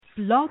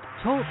Blog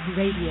Talk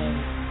Radio.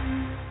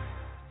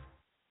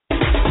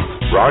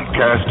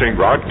 Broadcasting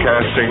to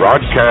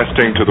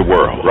the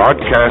world.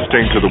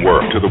 Broadcasting to the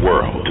world.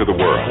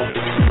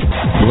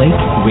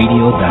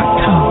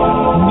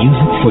 BlakeRadio.com.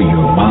 Music for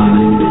your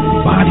mind,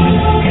 body,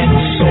 and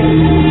soul.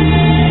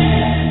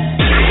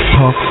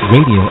 Talk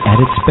radio at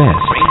its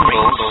best.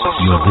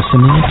 You're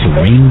listening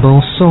to Rainbow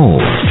Soul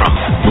from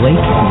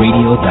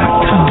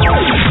BlakeRadio.com.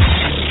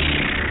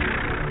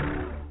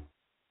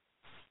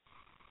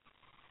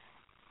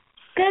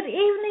 Good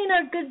evening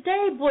or good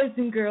day, boys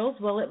and girls.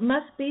 Well, it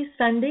must be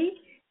Sunday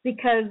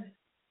because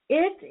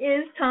it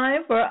is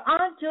time for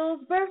Aunt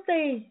Jewel's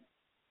birthday.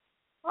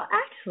 Well,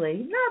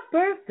 actually, not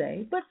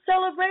birthday, but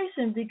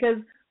celebration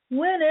because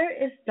winter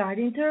is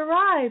starting to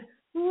arrive.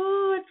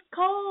 Ooh, it's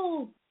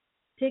cold.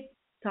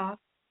 Tick-tock,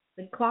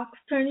 the clock's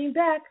turning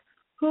back.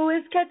 Who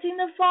is catching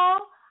the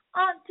fall?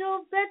 Aunt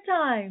Jewel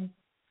Bedtime.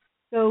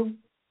 So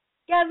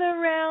gather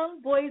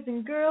around, boys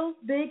and girls,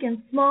 big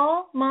and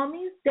small,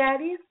 mommies,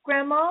 daddies,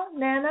 grandma,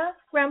 nana,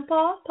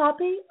 grandpa,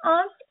 Poppi,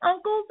 aunts,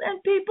 uncles,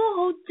 and people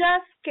who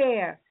just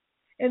care.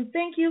 And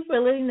thank you for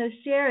letting us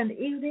share an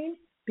evening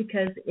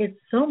because it's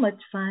so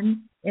much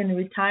fun in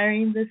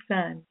retiring the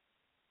sun.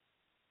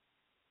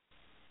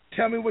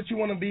 Tell me what you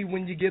want to be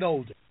when you get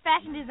older.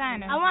 Fashion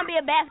designer. I want to be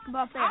a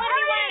basketball player. I want to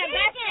be one of the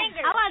best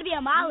singers. I want to be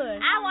a model.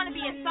 I want to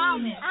be a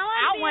psalmist.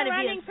 I want to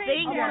be a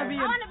singer. I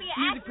want to be an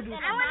music producer.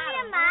 I want to be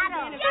a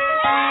model.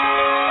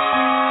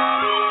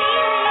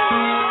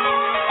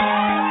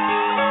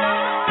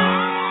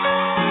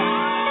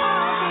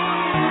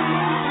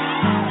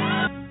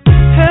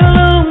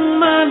 Hello,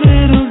 my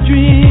little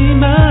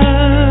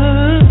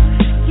dreamer.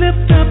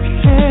 Lift up your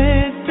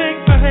head, take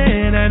my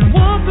hand, and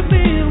walk with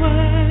me a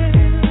while.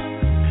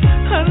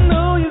 I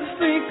know you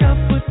think I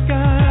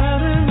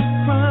forgot the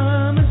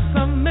promise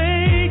I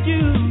made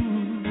you,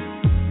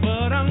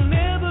 but I'll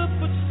never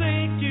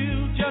forsake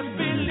you. Just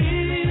believe.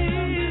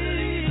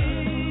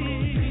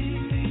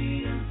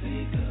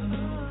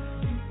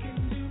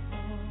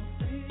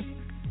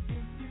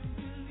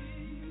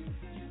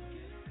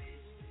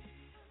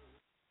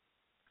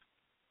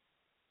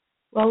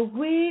 Well,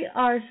 we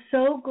are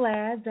so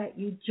glad that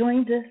you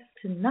joined us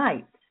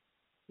tonight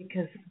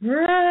because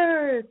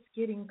it's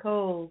getting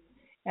cold.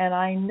 And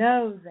I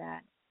know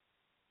that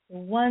the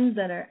ones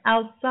that are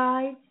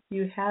outside,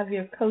 you have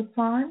your coats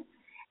on,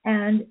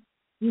 and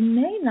you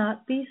may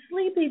not be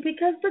sleepy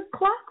because the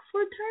clocks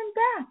were turned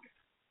back.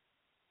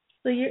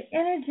 So your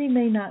energy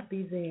may not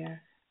be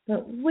there.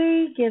 But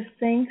we give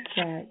thanks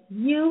that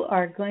you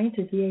are going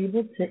to be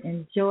able to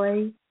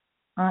enjoy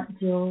Aunt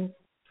Jewel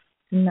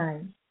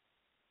tonight.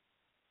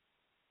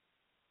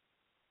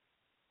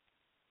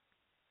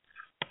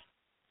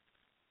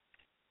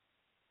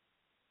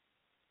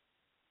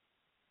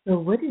 So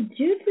what did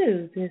you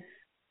do this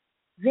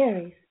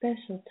very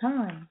special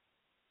time?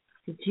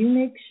 Did you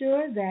make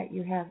sure that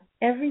you have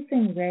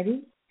everything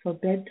ready for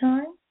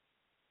bedtime?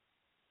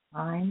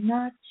 I'm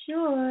not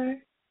sure.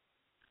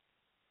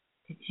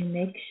 Did you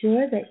make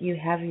sure that you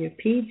have your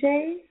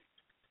PJs?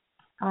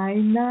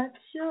 I'm not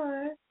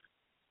sure.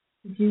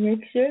 Did you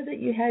make sure that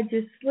you had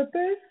your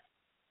slippers?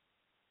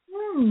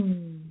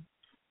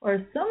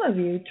 Or some of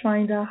you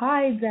trying to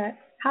hide that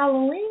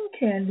Halloween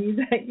candy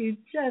that you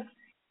just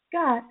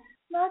got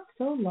not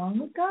so long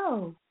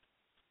ago.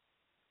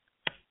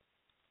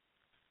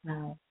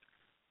 Now,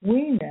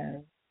 we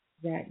know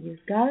that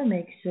you've got to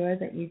make sure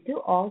that you do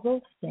all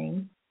those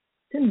things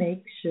to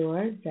make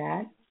sure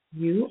that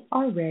you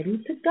are ready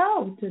to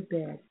go to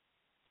bed.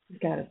 You've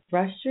got to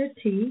brush your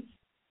teeth,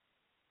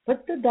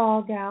 put the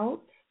dog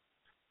out,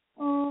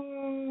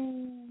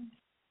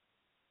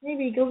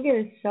 maybe go get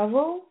a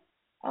shovel,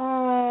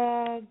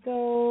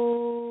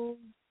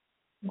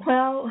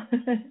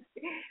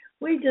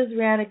 we just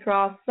ran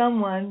across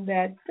someone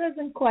that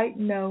doesn't quite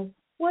know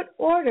what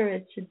order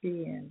it should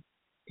be in.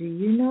 Do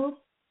you know,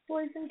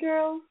 boys and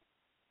girls?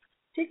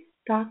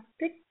 Tick-tock,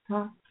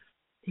 tick-tock.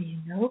 Do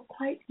you know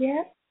quite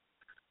yet?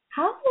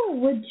 How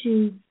would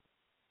you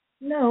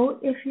know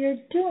if you're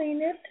doing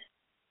it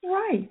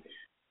right?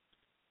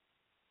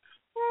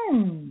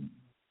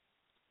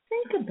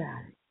 Think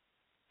about it.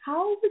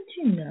 How would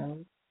you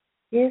know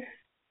if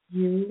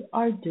you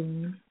are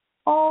doing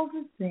all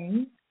the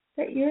things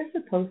that you're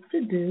supposed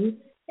to do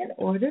in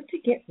order to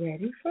get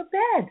ready for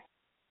bed?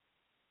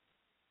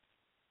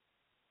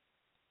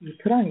 You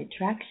put on your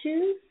track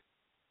shoes?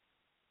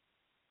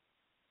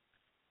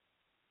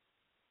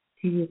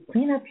 Do you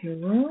clean up your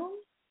room?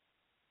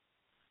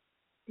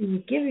 Do you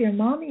give your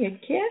mommy a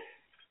kiss?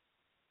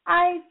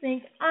 I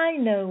think I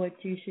know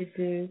what you should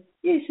do.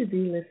 You should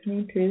be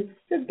listening to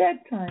the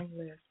Bedtime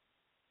List.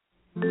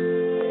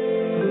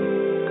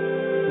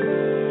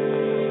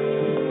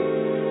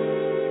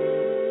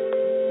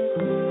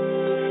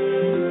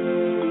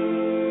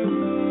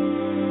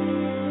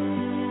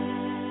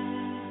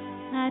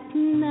 At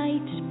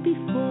night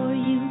before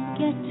you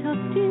get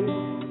tucked in,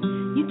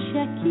 you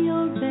check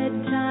your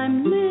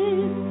bedtime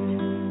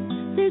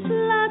list. There's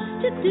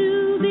lots to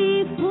do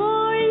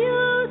before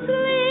you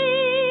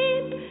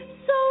sleep.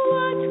 So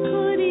what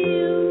could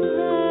you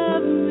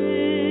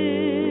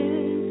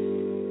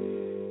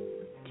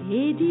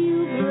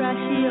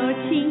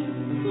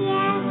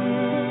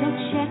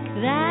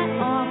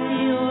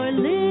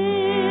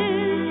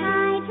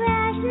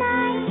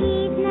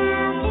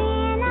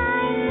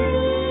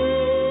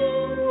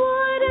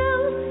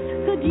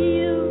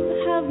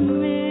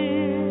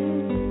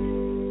missed.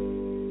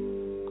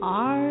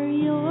 Are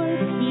your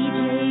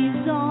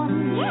PJs on?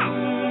 Yes.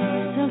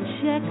 So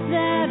check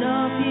that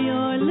off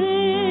your list.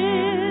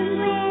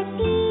 With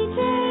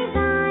PJs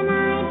on,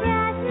 I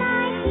brush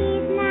my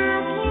teeth.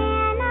 Now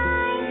can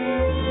I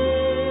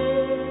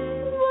sleep?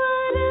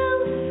 What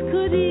else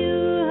could you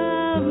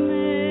have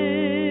missed?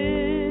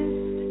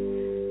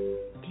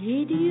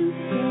 Did you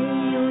say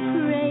your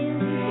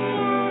prayers?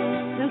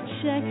 Yes. So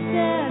check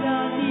that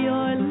off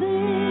your list.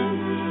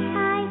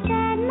 I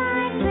said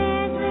my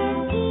prayers with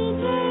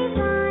PJs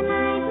on.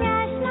 I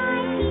brush my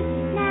teeth.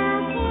 Now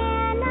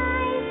can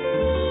I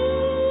sleep?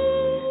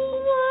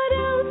 What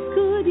else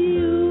could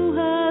you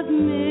have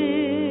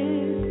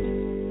missed?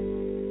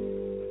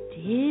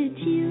 Did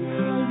you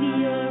hug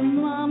your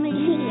mommy?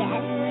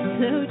 Yes.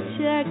 So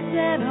check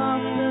that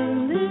off the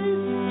list.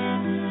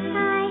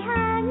 I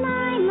hugged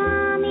my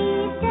mommy,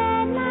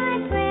 said my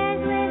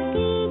prayers with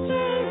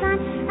PJs on.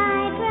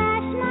 I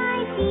brushed my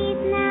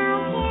teeth. Now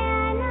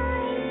can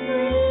I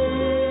sleep?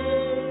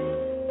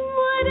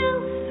 What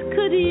else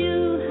could you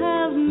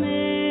have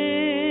missed?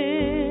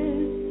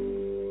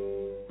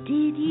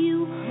 Did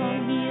you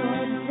hug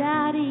your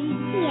daddy?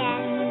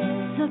 Yes.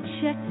 So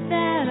check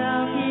that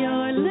off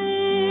your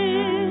list.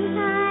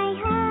 I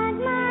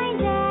hugged my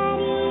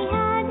daddy,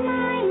 hugged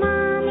my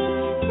mommy,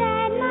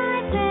 said my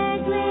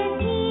prayers with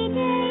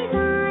PJs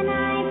on.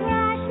 I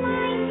brushed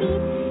my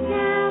teeth.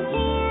 Now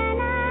can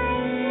I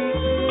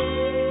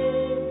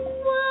sleep?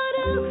 What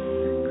else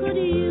could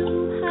you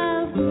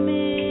have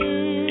missed?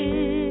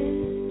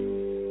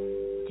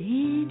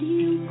 Did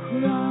you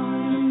crawl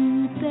in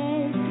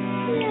bed?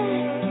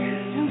 Yes.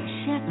 So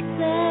check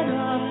that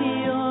off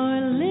your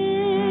list.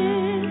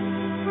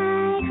 I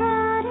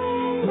crawled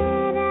in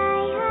bed, I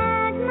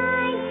hugged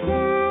my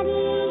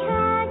daddy,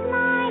 hugged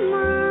my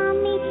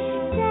mommy,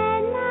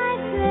 said my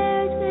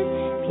prayers with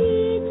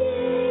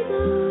PJs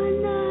on.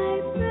 I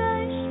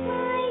brushed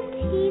my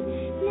teeth.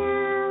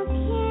 Now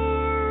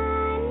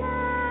can I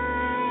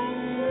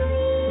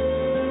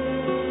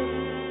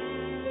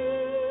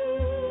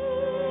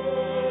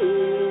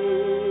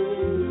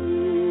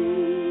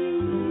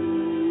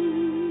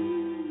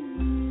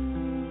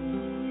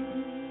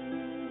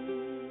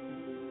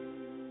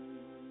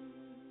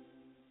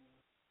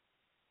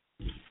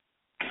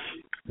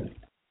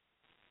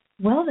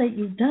Well, that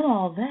you've done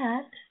all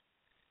that,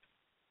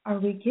 are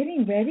we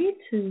getting ready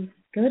to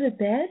go to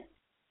bed?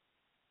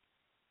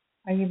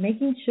 Are you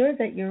making sure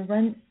that you're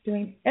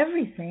doing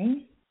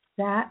everything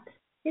that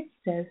it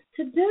says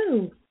to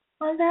do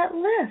on that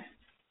list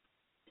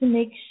to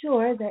make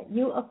sure that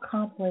you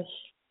accomplish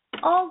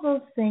all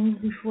those things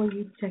before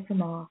you check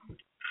them off?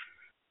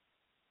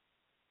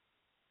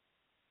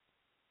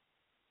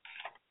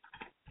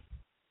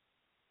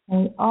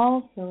 And we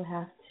also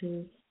have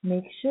to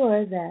make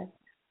sure that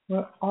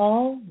we're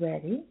all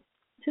ready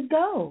to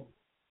go.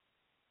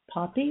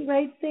 Poppi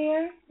right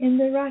there in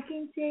the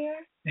rocking chair.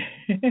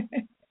 We did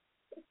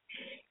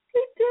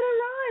a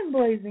rhyme,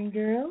 boys and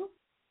girls.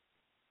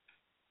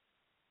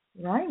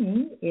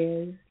 Rhyming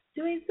is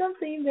doing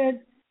something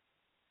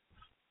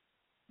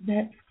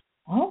that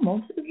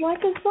almost is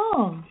like a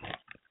song.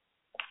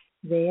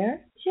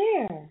 Their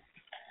chair.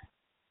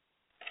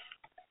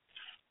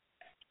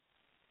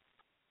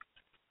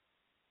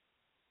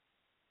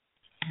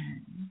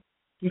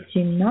 Did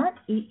you not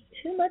eat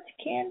too much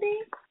candy?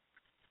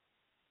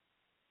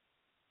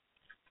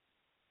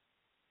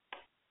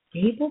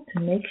 Able to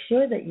make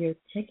sure that you're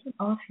checking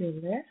off your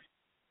list?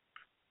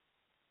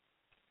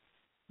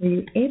 Were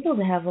you able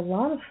to have a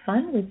lot of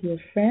fun with your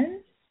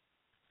friends?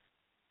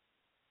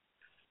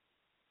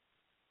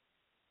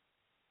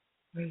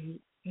 Were you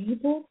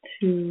able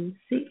to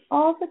see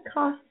all the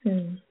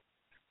costumes?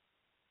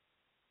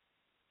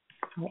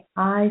 Well,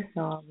 I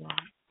saw a lot,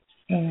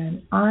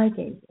 and I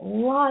gave a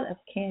lot of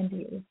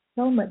candy. It was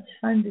so much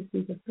fun to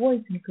see the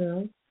boys and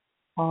girls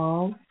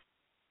all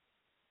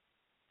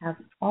have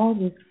all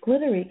these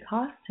glittery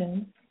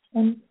costumes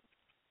and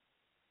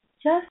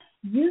just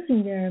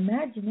using their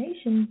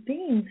imagination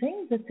being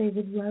things that they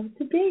would love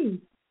to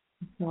be.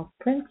 We saw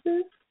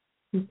princes,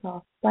 we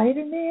saw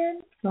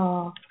Spider-Man,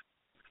 saw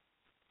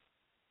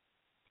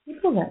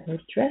people that were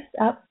dressed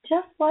up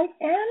just like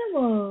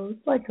animals,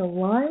 like a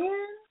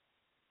lion,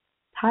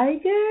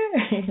 tiger,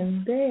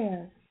 and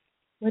bear.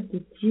 What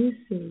did you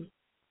see?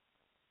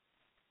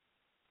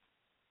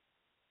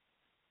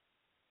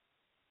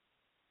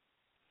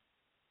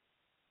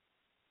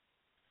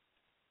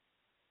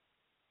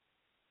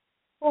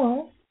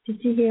 Or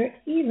did you hear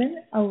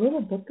even a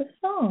little book of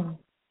songs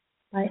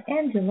by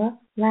Angela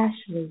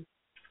Lashley?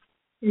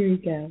 Here we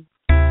go.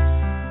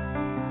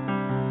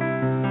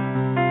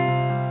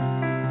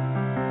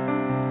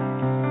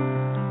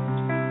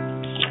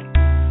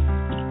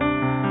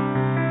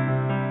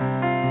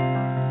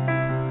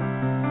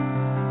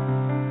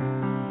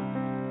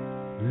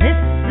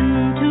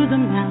 Listen to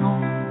them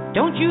now.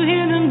 Don't you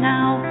hear them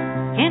now?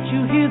 Can't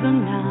you hear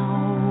them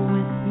now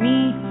with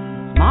me?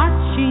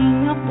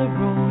 Marching up the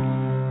road,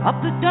 up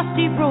the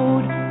dusty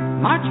road,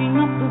 marching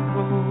up the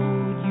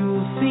road,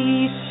 you'll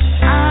see.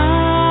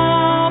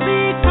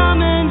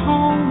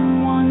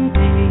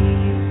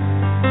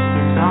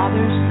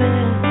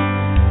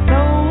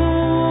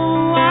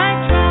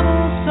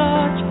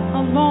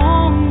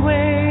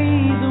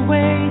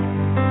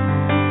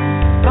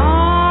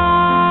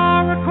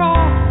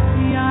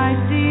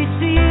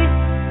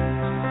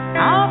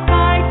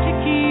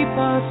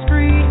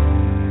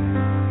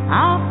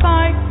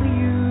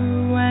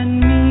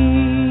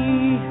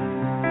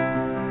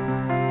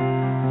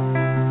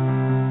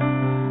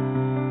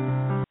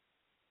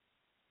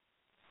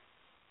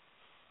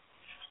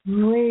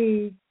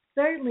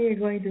 certainly are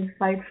going to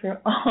fight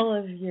for all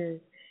of you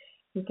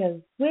because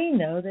we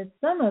know that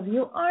some of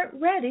you aren't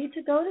ready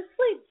to go to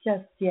sleep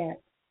just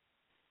yet.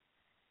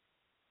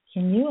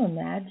 Can you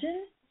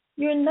imagine?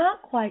 You're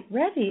not quite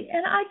ready,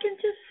 and I can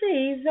just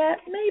see that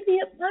maybe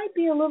it might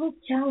be a little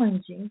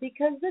challenging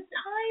because the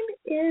time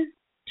is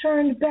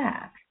turned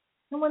back.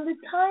 And when the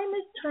time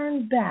is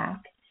turned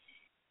back,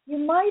 you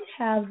might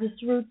have this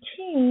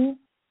routine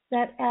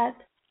that at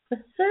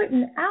a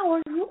certain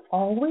hour you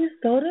always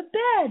go to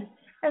bed,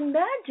 and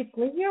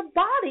magically your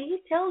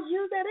body tells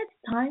you that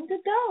it's time to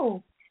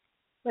go.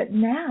 But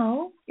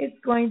now it's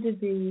going to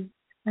be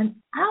an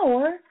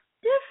hour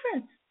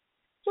difference.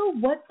 So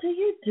what do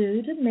you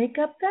do to make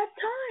up that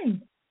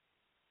time?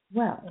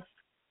 Well,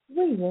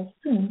 we will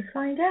soon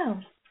find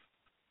out.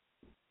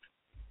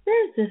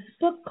 There's this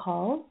book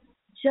called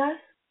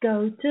Just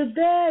Go to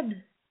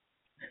Bed.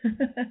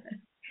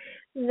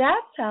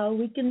 That's how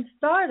we can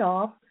start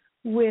off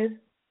with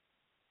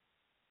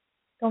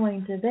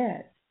going to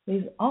bed.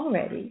 We've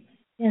already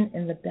been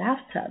in the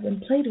bathtub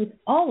and played with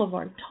all of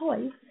our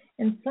toys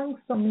and sung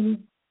so many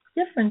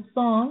different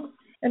songs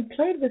and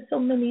played with so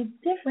many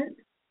different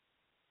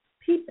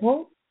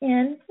people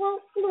and, well,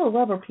 little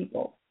rubber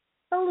people,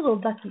 little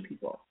ducky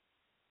people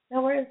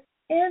that were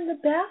in the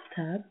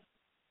bathtub.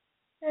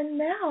 And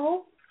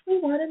now we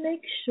want to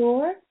make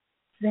sure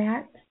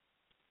that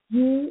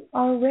you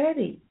are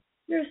ready.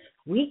 You're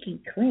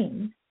squeaky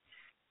clean.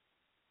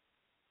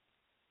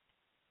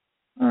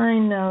 I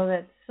know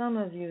that some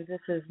of you,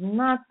 this is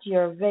not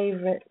your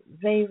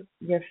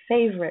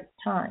favorite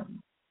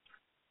time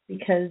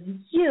because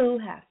you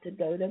have to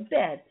go to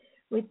bed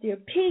with your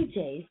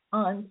PJs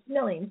on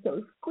smelling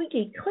so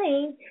squeaky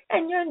clean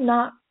and you're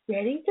not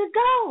ready to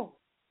go.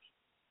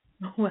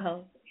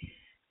 Well,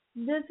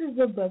 this is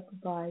a book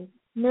by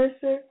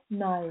Mercer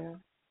Nair.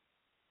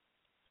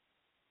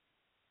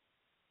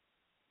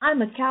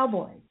 I'm a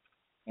cowboy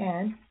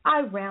and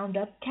I round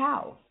up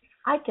cows.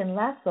 I can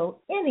lasso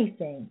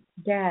anything,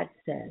 Dad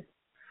says.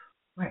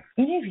 Were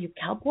any of you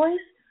cowboys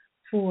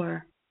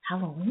for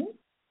Halloween?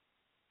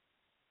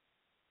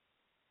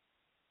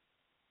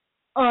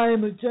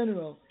 I'm a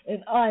general,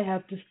 and I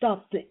have to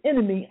stop the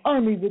enemy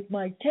army with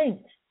my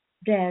tanks,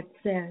 Dad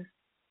says.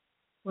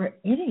 Were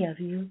any of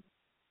you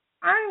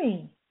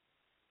Army?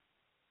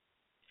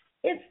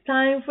 It's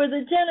time for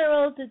the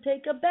general to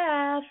take a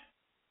bath.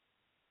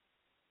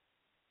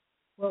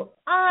 Well,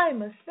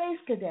 I'm a space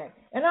cadet,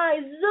 and I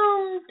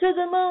zoom to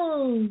the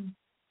moon.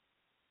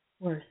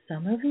 Were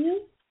some of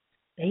you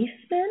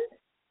spacemen?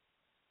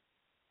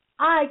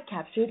 I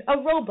captured a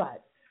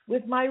robot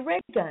with my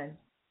ray gun,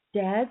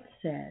 Dad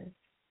says.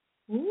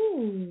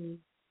 Ooh,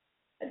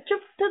 a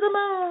trip to the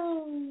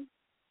moon.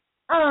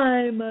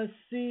 I'm a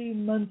sea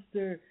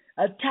monster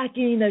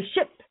attacking a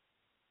ship.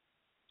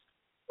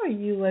 Are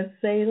you a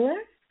sailor?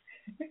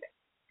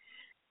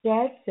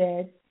 Dad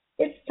said,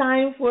 it's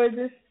time for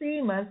the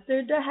sea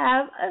monster to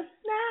have a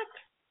snack.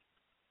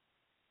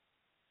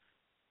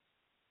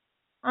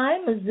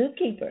 I'm a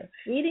zookeeper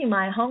feeding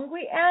my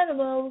hungry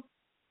animals.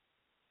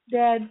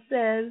 Dad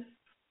says,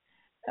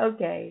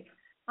 okay,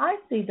 I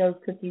see those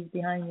cookies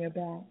behind your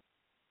back.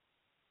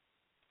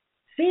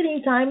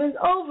 Feeding time is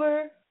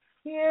over.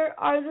 Here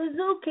are the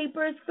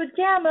zookeeper's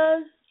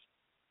pajamas.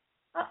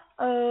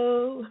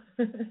 Uh-oh.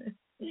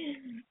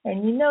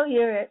 And you know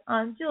here at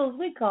Aunt Jewel's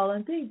we call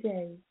them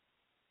PJs.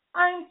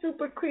 I'm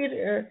Super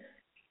Critter,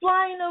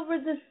 flying over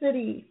the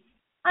city.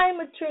 I'm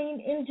a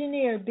trained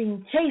engineer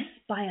being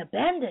chased by a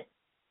bandit.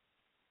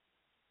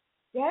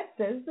 Dad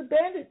says the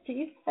bandit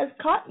chief has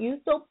caught you,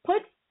 so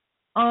put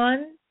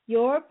on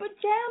your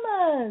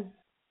pajamas.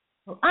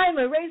 Well, I'm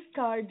a race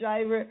car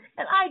driver,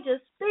 and I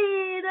just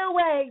speed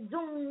away.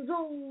 Zoom,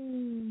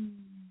 zoom.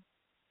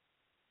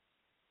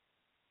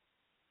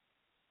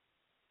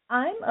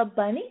 I'm a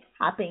bunny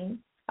hopping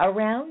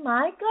around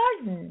my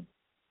garden.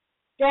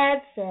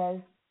 Dad says,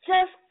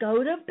 just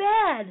go to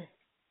bed.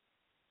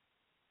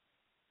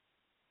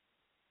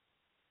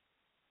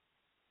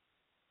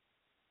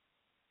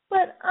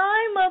 But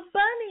I'm a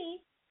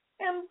bunny,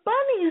 and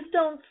bunnies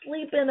don't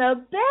sleep in a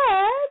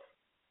bed.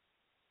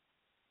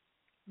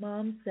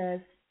 Mom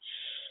says,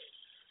 shh.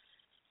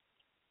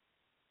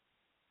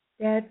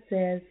 Dad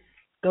says,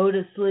 go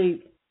to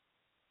sleep.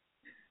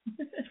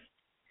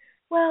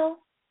 Well,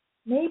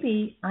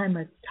 maybe I'm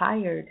a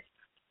tired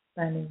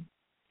bunny,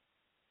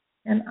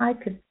 and I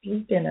could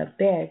sleep in a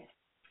bed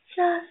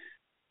just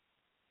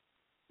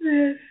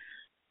this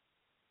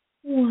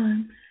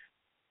once.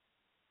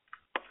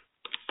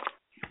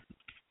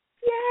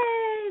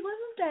 Yay!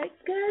 Wasn't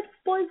that good,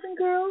 boys and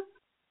girls?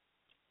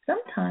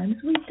 Sometimes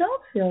we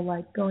don't feel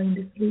like going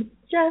to sleep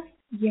just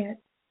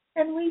yet,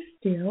 and we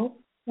still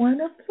want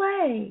to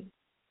play.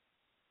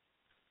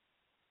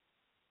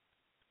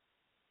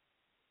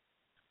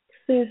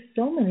 There's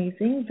so many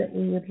things that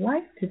we would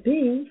like to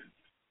be,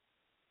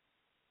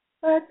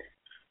 but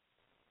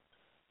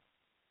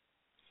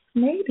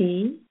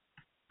maybe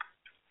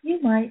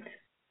you might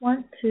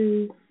want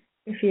to,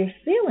 if you're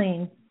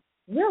feeling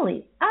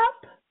really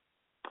up,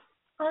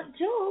 Aunt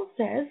Jewel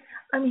says,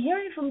 I'm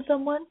hearing from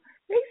someone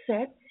They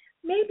said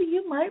maybe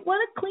you might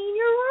want to clean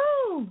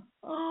your room.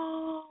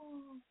 Oh.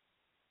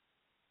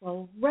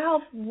 Well,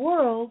 Ralph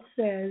World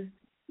says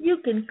you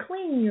can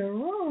clean your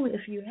room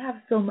if you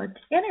have so much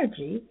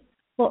energy.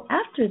 Well,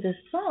 after this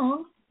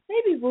song,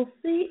 maybe we'll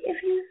see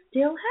if you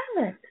still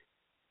have it.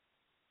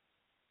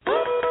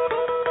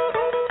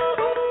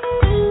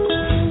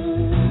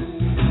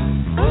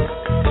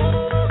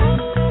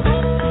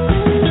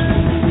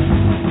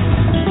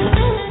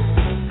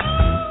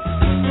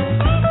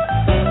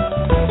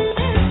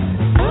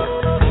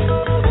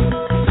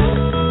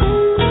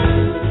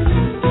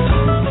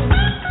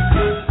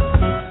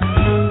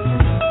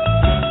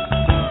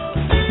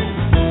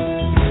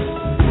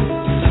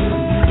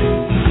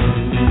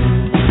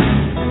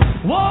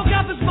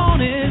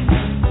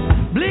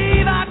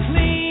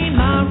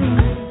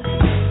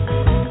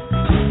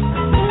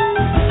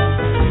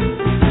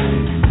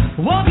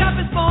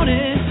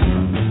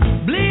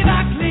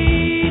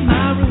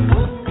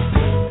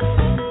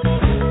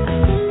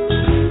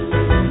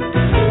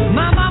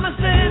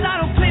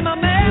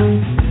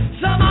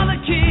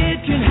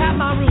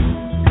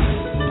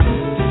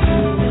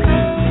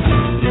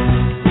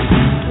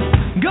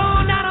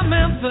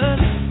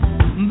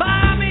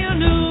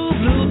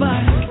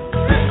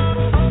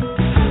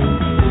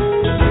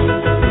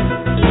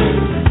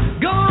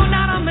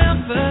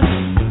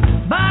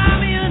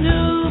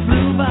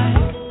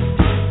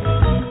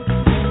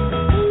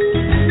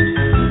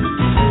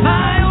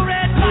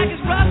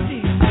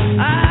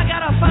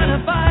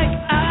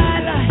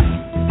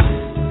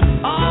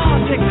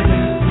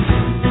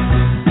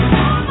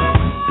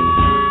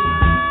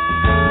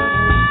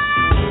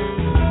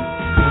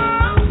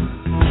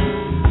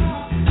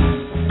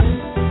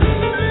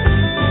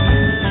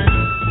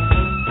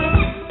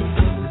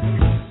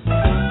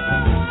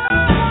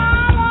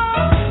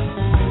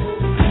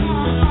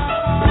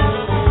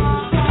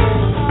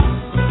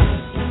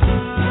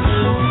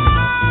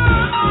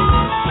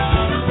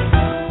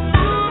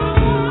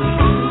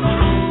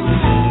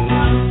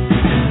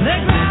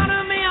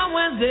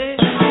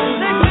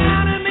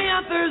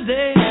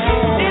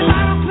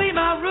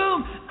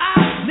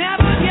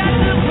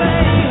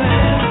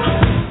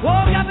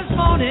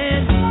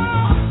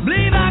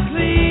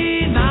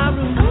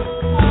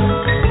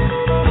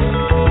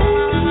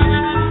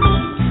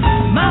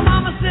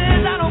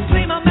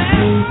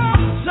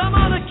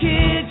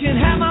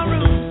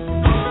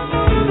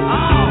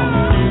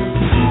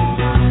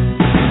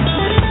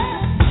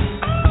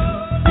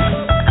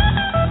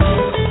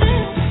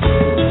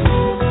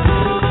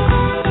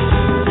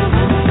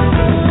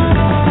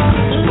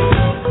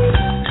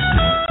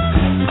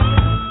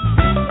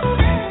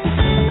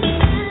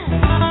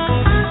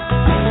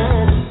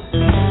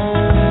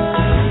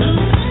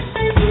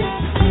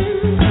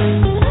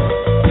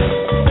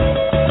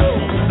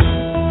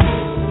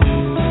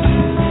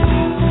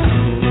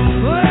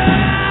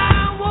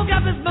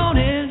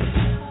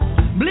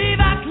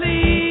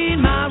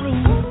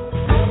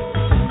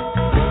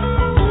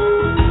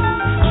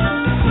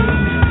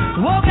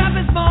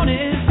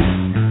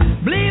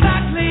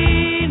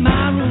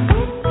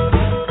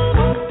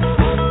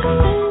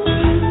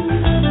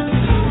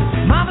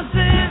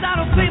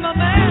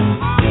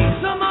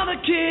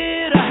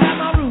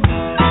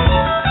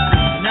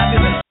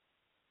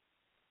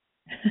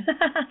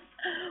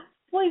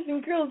 Boys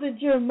and girls,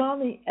 did your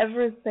mommy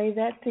ever say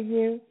that to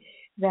you?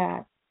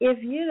 That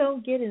if you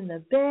don't get in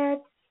the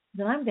bed,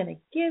 then I'm going to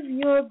give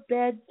your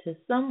bed to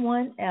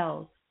someone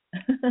else.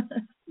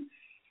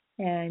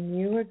 And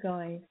you were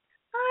going,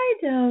 I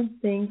don't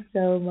think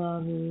so,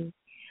 Mommy.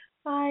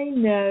 I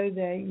know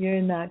that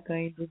you're not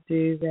going to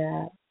do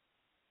that.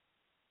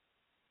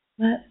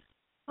 But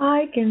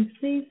I can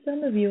see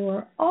some of you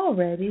are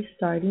already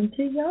starting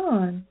to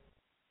yawn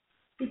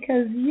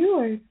because you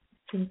are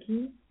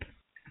thinking,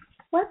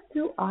 what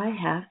do I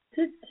have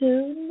to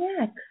do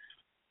next?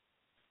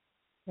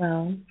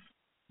 Well,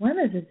 one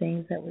of the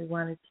things that we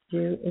wanted to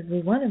do is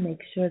we want to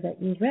make sure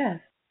that you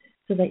rest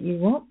so that you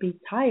won't be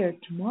tired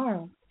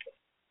tomorrow.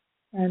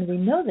 And we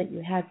know that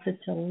you had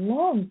such a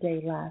long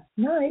day last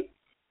night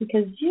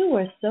because you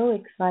were so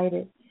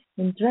excited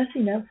in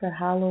dressing up for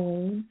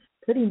Halloween,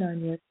 putting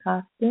on your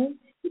costume.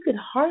 You could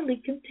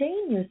hardly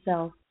contain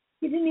yourself.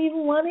 You didn't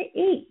even want to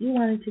eat. You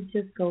wanted to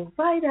just go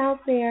right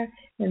out there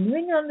and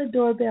ring on the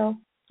doorbell,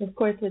 of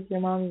course with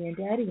your mommy and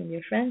daddy and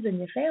your friends and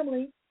your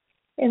family,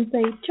 and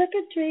say trick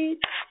or treat.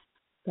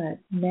 But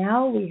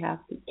now we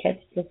have to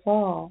catch the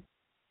fall.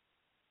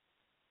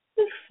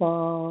 The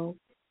fall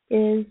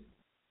is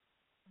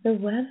the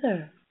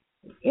weather.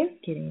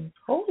 It's getting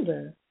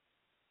colder,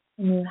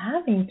 and you're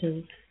having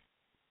to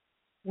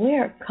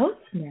wear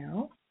coats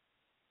now.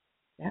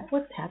 Is that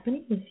what's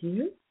happening with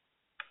you?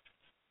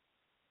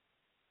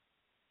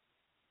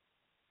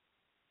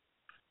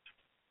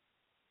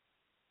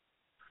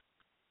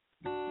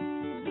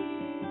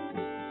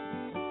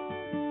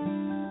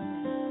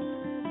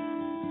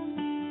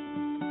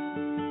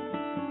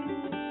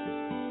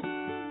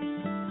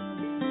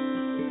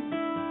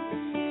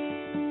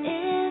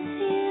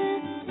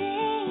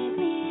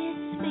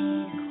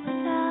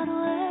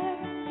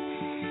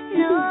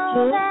 No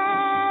her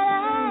that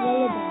I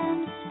lullaby. am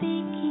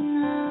speaking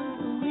of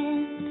the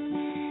wind,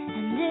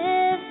 and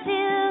if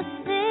you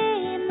see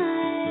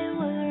my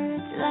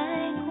words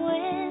like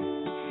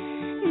wind,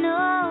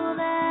 know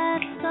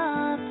that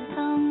soft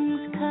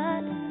tongues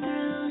cut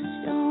through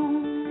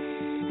stone.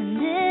 And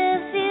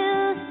if you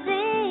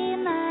see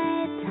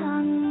my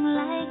tongue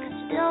like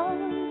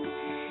stone,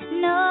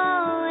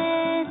 know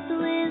its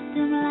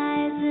wisdom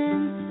lies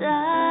in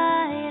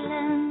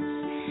silence.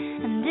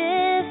 And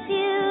if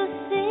you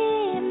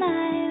see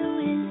my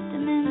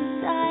wisdom in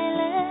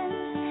silence,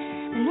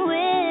 then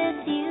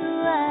with you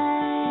I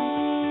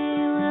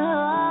will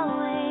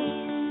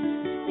always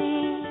be.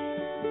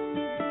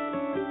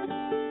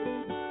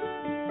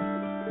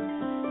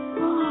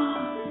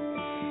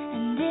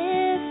 And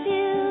if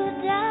you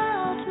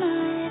doubt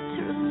my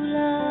true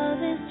love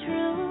is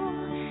true,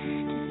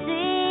 to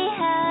see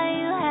how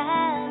you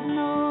have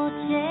no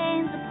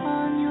chains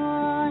upon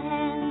your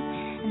hands.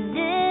 And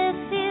if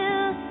you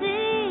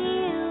see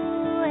you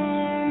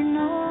wear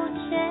no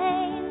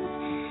chains,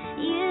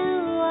 you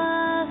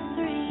are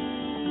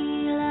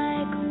free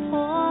like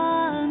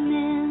poor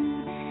men.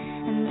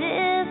 And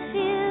if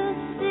you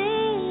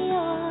see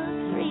your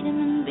freedom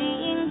in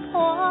being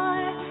poor,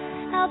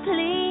 how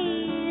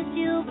pleased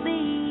you'll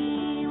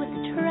be with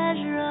the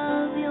treasure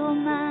of your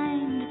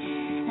mind.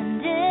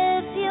 And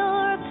if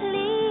you're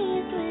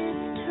pleased with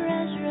the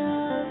treasure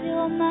of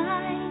your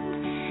mind,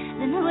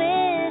 then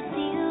with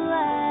you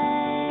I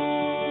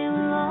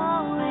will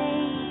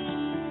always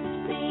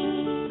be.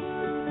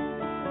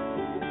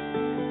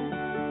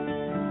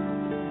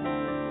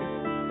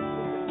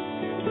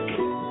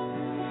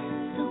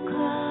 So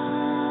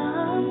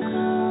come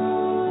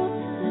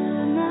closer,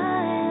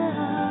 my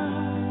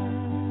love,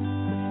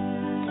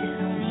 to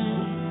me.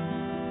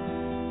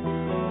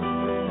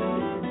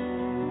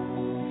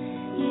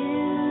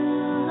 You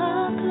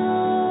are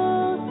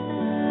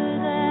closer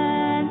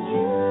than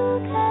you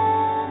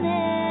can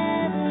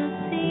ever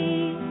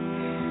see.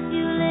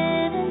 You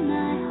live in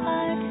my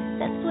heart,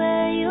 that's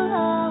where you'll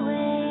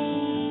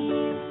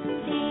always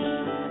be.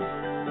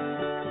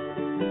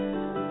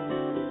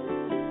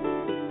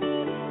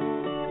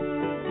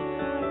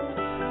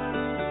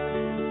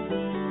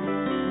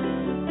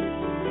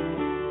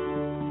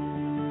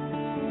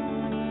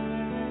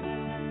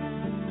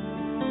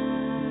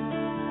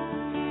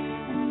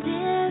 And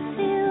if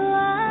you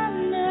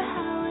wonder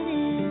how it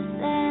is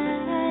that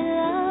I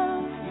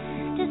love,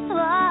 just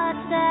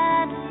watch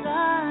that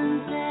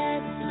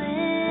sunset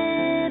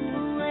slip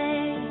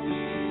away.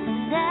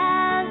 And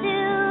as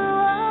you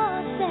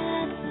watch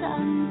that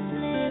sun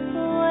slip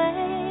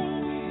away,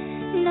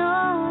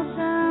 know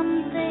some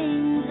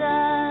things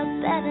are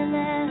better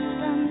left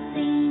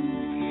unseen.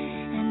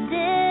 And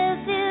if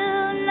you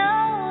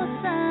know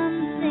some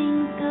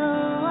things go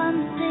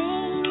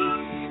unseen,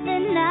 the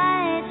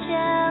night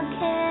shall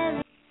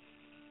carry.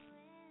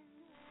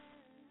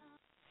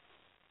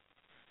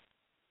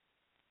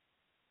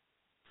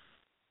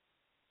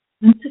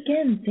 Once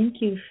again, thank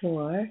you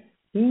for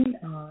being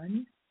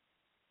on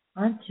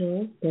Aunt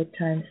Jewel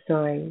Bedtime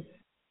Stories.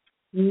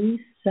 We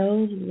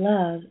so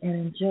love and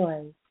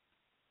enjoy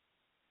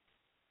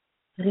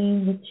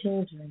putting the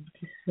children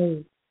to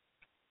sleep.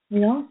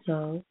 We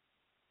also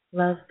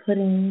love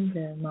putting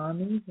the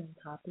mommies and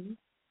poppies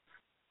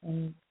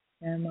and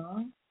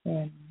grandma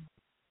and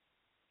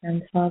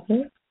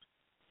grandfather,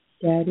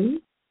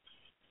 daddy,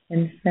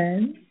 and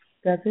friends,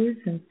 brothers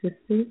and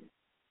sisters.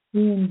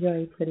 We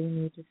enjoy putting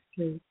you to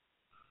sleep.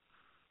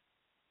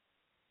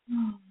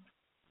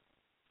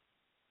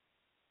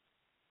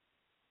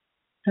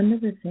 Some of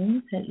the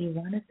things that you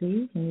want to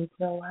be when you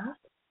grow up,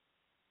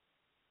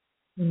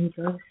 when you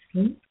go to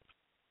sleep.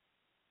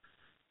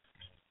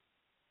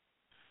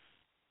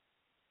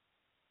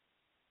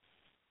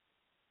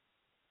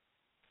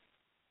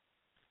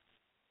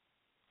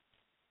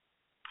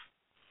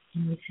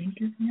 Can you think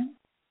of them?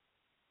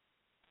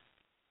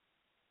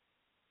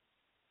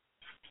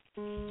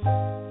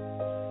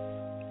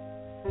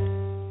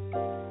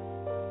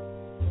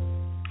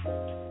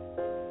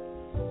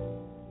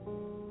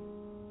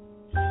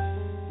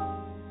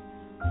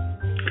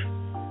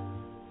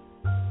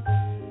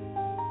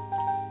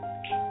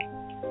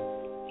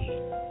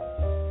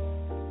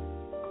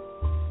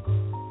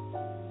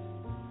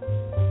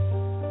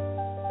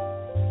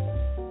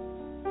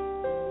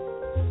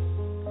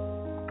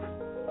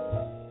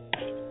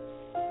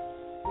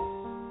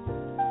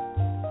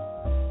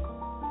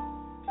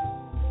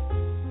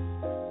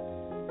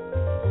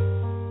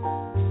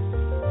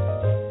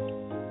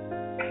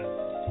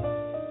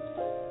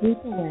 Sleep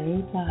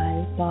Away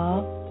by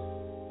Bob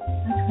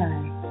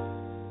Poppi.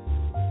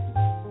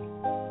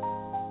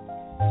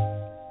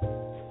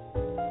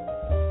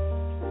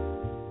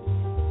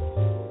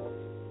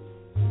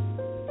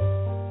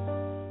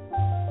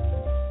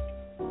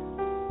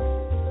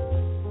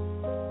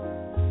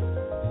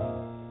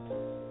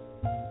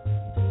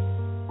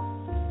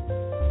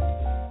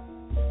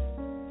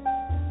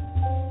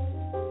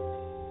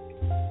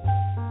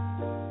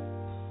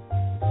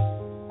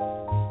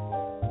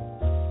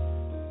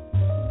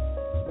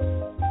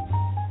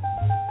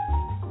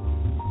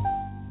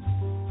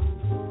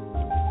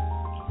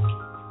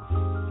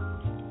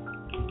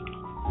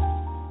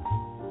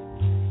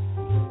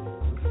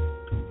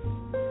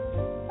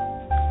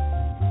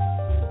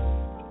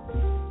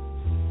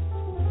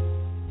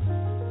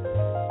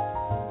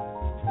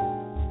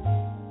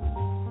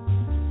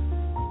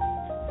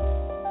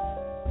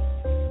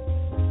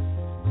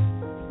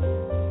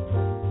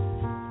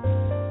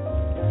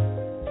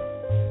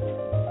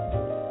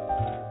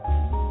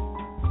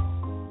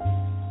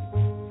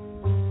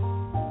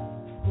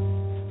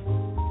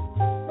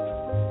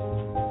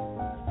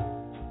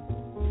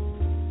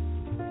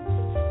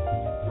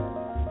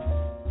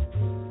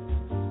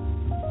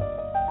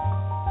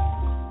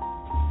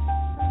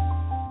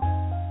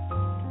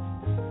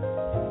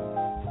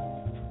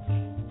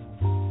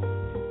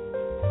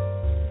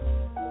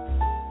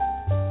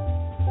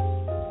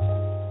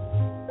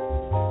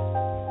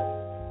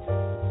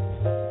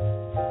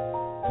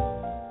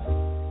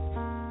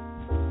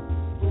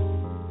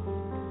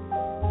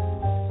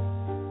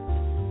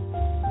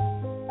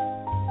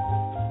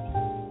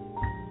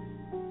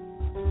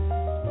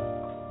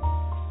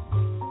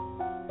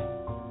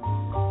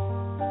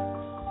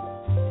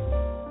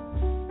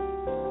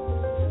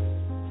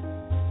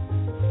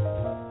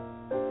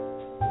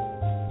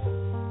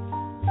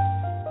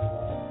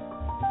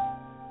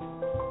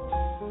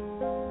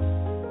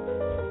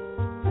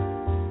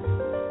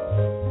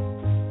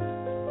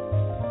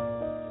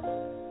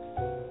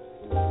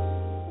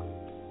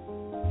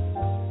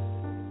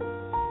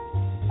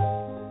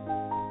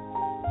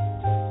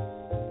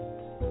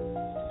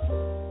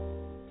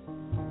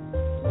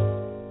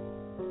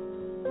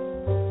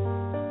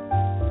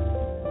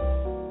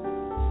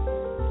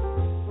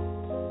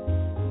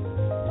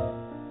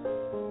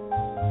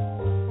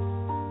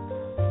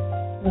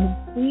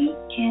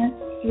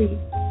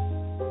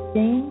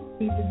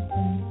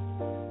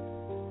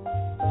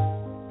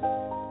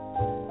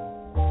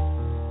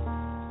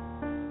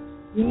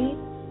 Read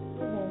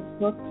those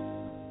books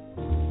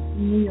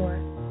in New York.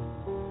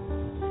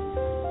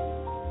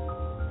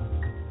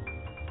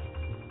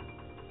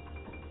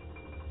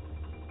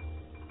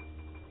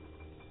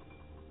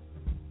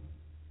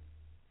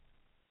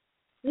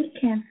 We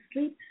can't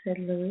sleep, said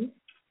Louis.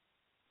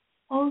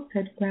 Oh,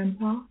 said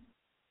Grandpa,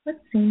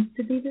 what seems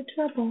to be the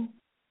trouble?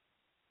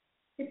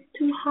 It's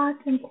too hot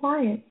and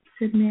quiet,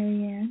 said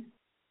Marianne.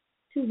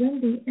 Too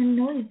windy and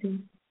noisy,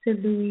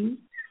 said Louise.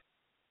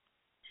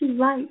 Too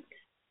light,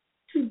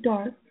 too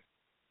dark,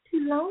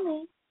 too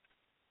lonely.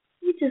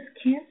 We just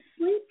can't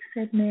sleep,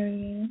 said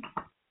Marianne.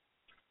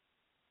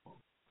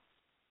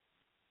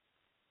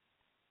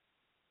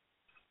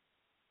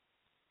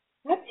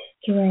 That's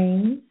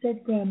strange,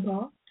 said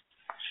Grandpa.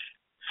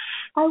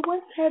 I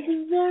once had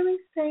the very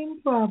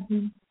same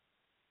problem.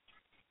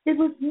 It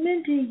was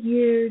many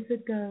years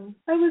ago.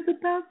 I was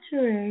about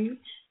your age.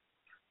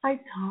 I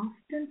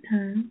tossed and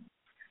turned.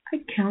 I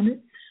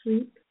counted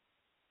sheep.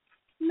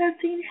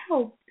 Nothing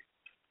helped.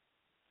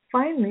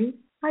 Finally,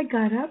 I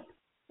got up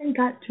and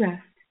got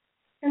dressed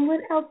and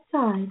went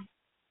outside.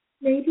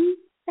 Maybe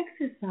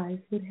exercise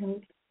would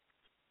help.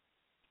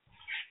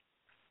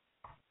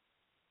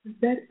 Has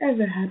that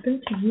ever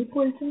happened to you,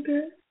 boys and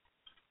girls?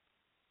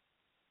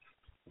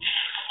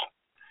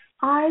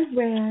 I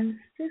ran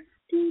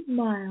 50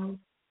 miles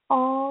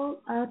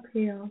all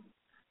uphill.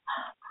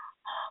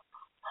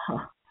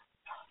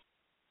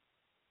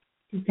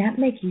 Did that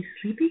make you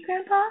sleepy,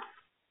 Grandpa?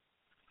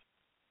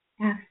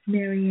 Asked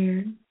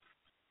Marianne.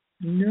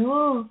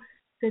 No,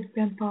 said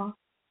Grandpa,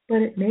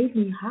 but it made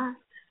me hot.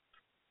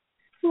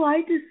 So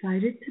I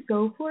decided to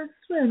go for a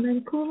swim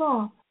and cool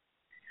off.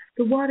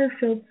 The water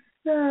felt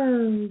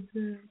so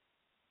good.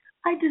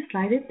 I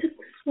decided to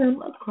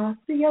swim across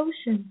the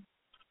ocean.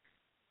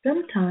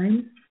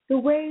 Sometimes the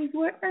waves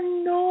were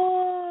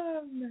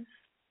enormous.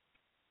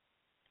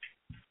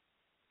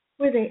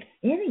 Were there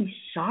any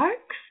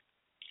sharks?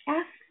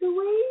 Asked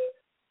Louise.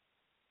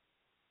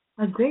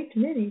 A great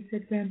many,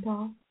 said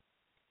Grandpa.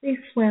 They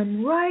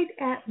swam right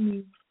at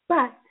me,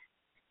 but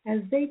as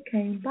they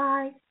came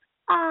by,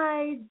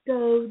 I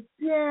dove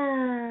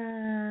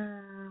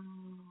down,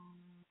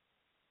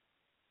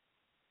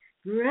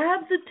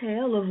 grabbed the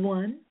tail of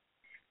one,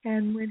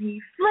 and when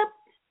he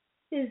flipped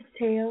his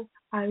tail,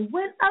 I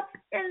went up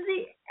in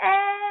the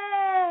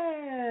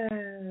air.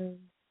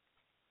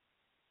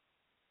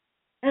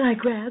 And I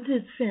grabbed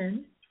his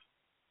fin.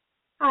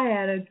 I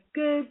had a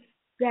good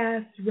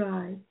fast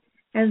ride,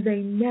 and they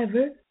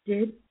never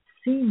did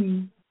see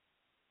me.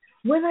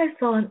 When I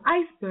saw an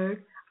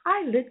iceberg,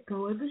 I let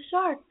go of the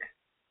shark.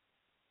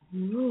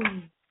 Ooh.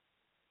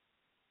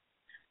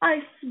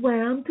 I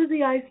swam to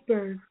the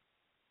iceberg.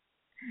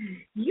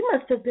 You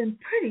must have been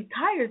pretty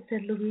tired,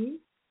 said Louise.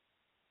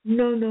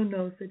 No,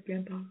 said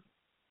Grandpa.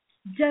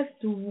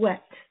 Just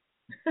wet.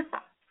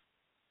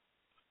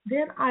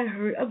 Then I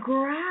heard a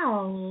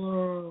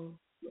growl.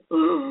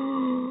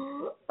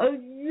 A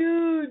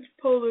huge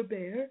polar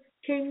bear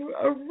came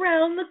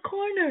around the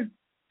corner.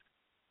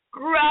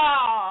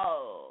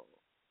 Growl!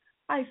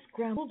 I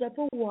scrambled up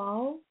a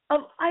wall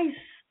of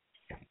ice.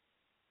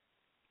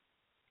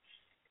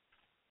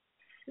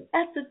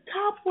 At the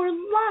top were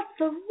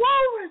lots of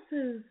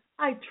walruses.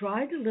 I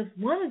tried to lift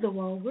one of the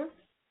walrus.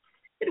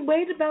 It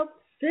weighed about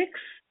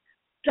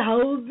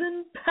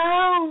 6,000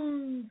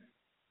 pounds.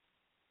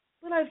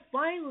 But I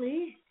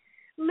finally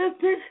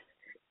lifted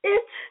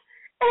it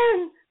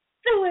and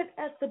threw it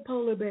at the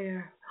polar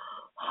bear.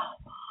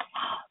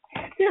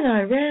 Then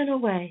I ran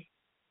away.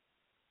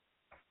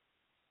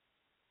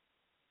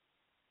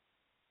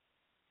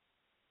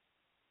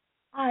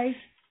 I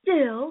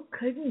still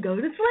couldn't go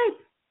to sleep.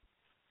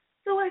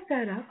 So I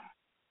sat up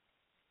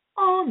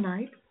all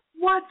night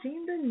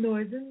watching the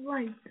northern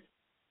lights.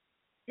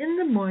 In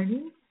the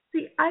morning,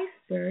 the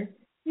iceberg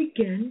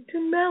began to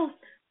melt.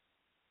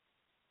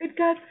 It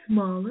got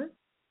smaller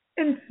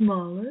and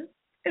smaller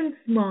and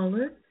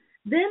smaller.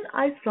 Then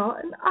I saw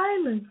an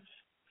island.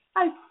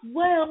 I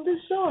swam to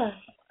shore.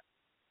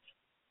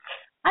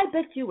 I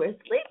bet you were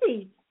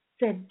sleepy,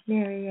 said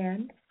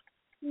Marianne.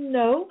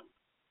 No,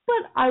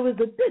 but I was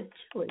a bit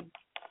chilly,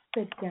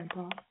 said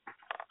Grandpa.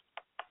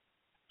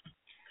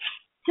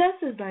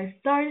 Just as I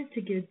started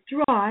to get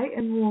dry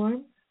and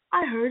warm,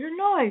 I heard a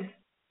noise.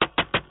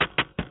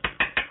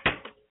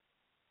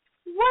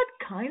 What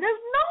kind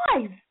of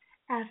noise?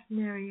 Asked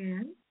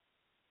Marianne.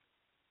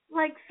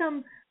 Like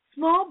some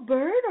small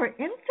bird or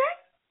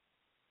insect?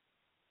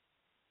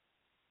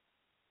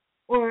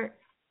 Or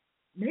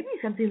maybe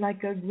something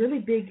like a really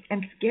big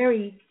and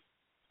scary,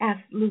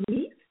 asked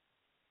Louise.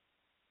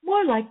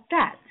 More like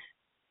that,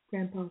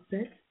 Grandpa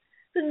said.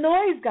 The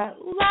noise got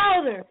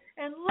louder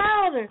and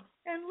louder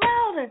and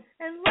louder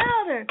and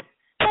louder.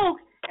 Smoke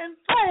and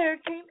fire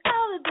came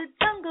out of the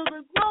jungle.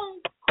 The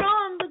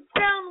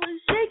ground was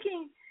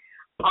shaking.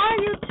 Are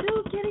you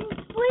two getting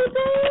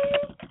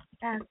sleepy?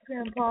 Asked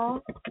Grandpa.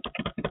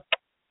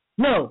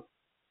 No.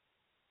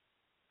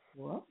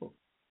 Whoa,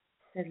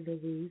 said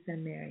Louise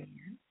and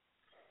Marianne.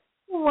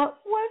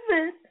 What was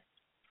it?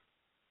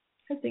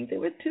 I think they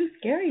were too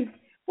scary.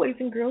 boys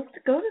and girls,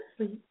 to go to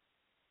sleep.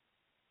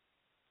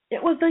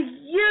 It was a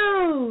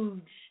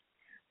huge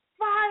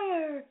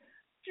fire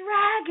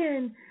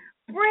dragon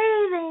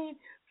breathing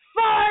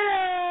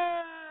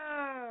fire.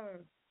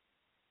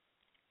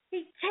 He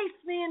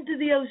chased me into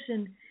the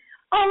ocean.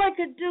 All I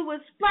could do was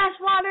splash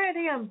water at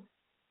him.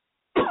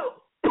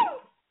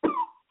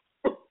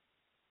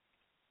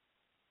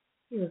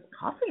 He was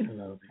coughing a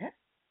little bit.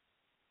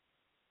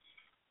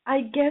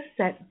 I guess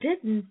that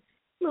didn't,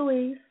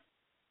 Louise.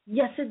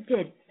 Yes, it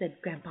did,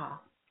 said Grandpa.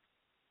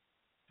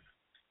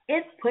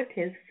 It put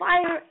his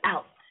fire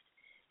out,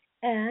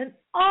 and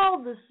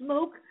all the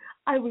smoke,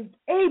 I was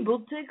able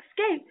to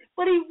escape,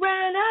 but he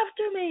ran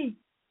after me.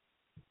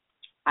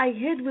 I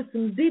hid with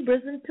some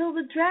zebras until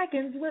the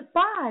dragons went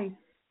by.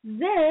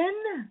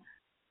 Then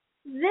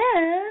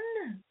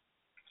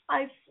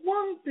I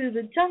swung through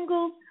the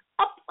jungles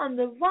up on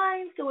the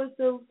vine so as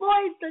to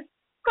avoid the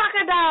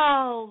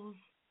crocodiles.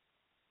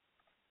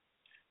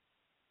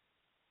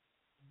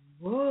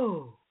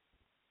 Whoa!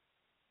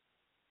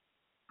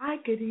 I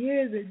could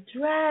hear the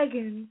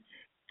dragon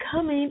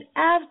coming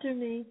after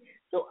me,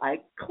 so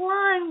I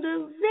climbed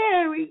a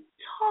very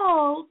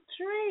tall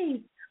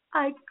tree.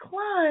 I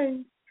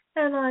climbed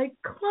and I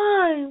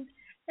climbed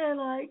and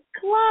I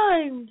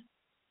climbed.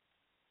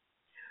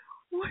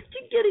 Weren't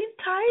you getting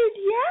tired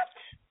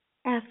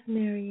yet? Asked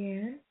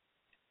Marianne.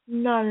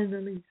 Not in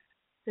the least,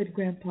 said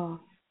Grandpa.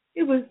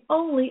 It was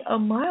only a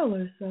mile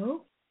or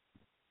so.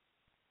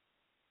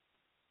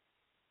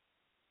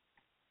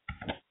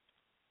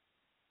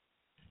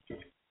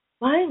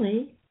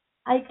 Finally,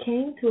 I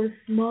came to a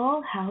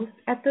small house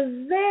at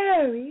the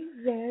very,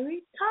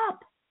 very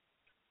top.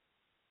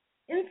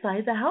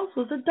 Inside the house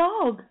was a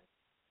dog.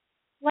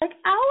 Like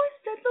ours,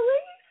 said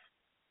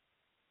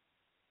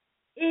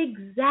Louise.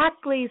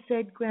 Exactly,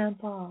 said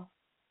Grandpa.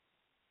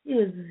 He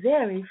was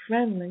very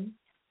friendly.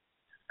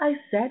 I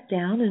sat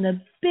down in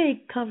a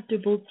big,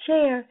 comfortable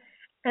chair,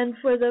 and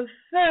for the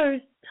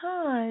first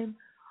time,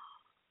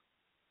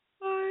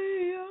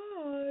 I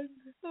yawned.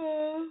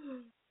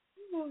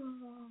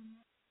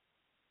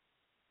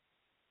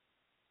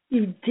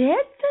 You did?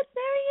 Said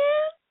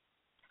Marianne.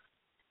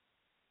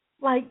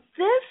 Like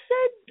this?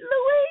 Said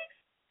Louise.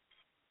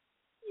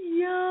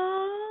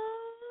 Yawn.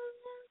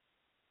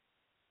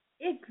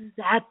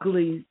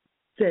 Exactly,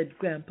 said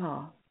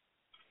Grandpa.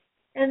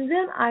 And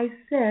then I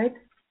said,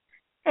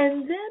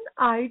 and then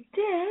I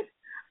did.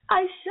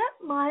 I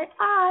shut my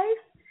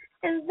eyes,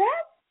 and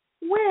that's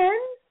when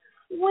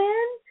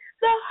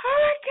the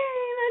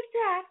hurricane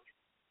attacked.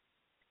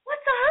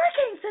 What's a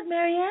hurricane? Said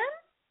Marianne.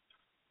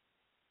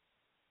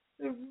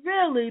 A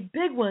really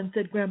big one,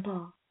 said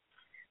Grandpa.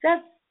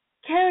 That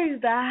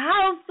carries the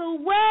house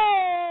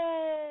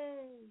away.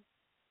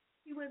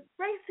 He went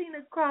racing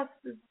across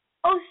the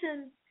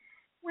ocean.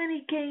 When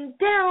he came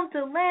down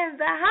to land,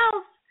 the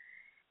house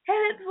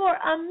headed for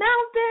a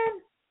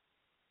mountain.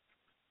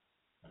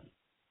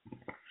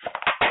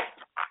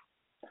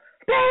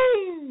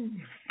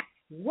 Bang!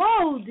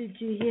 Whoa, did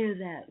you hear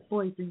that,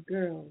 boys and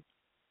girls?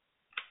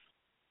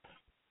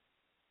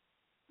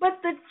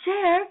 But the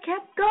chair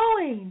kept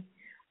going.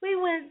 We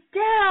went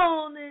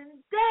down and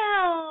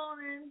down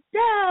and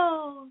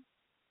down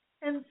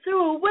and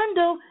through a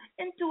window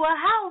into a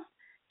house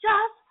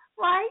just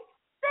like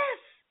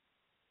this.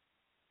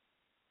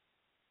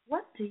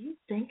 What do you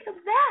think of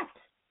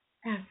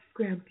that? Asked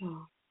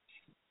Grandpa.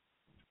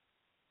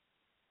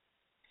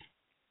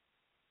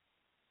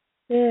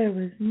 There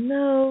was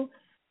no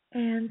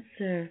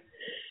answer.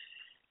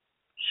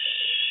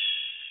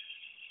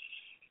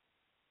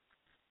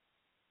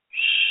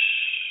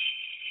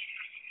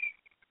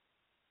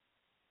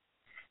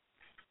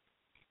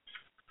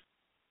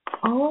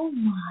 Oh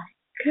my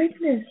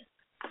goodness,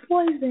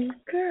 boys and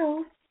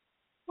girls,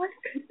 what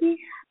could be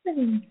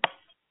happening?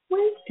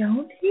 We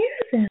don't hear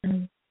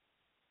them.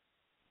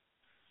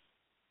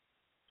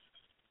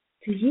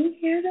 Do you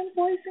hear them,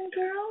 boys and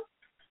girls?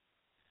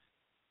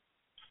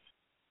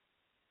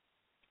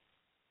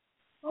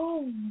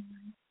 Oh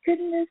my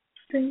goodness,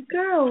 boys and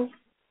girls.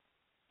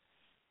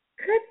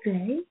 Could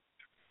they?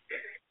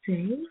 Could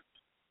they?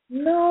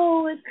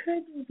 No, it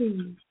couldn't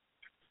be.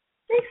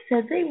 They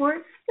said they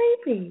weren't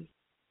sleepy.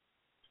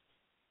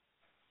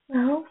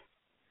 Well,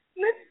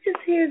 let's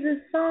just hear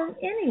this song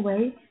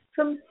anyway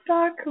from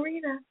Star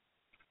Karina.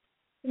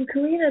 From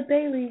Karina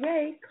Bailey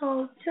Ray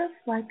called Just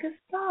Like a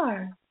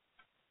Star.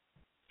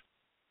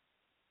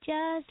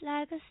 Just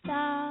like a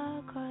star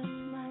across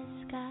my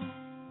sky,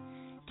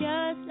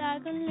 just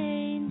like an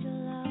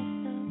angel off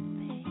the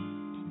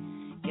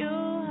page, you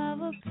have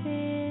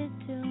appeared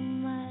to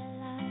my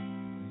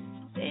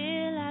life.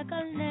 Feel like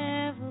I'll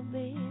never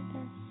be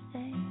the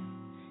same.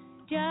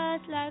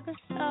 Just like a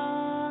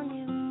song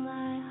in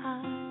my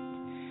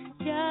heart,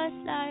 just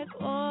like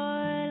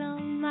oil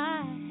on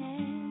my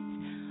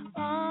hands,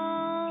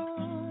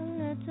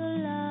 only to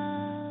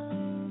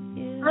love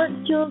you. Aunt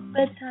Jewel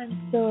Bedtime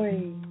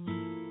Stories.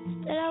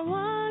 That I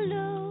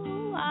wonder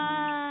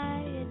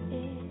why it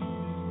is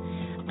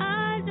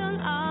I don't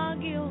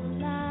argue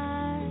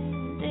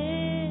like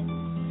this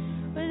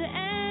with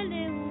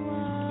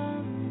anyone.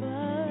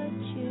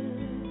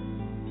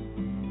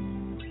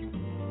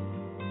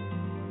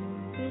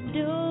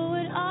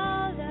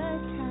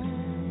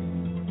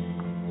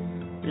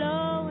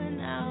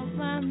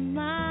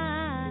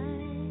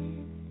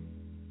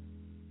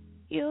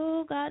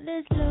 You got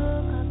this look I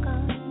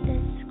can't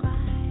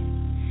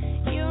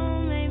describe. You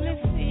make me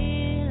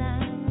feel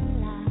I'm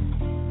alive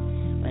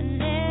when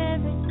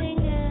everything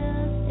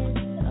else is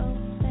so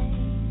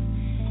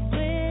fake.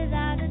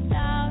 Without a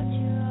doubt,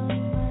 you're on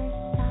my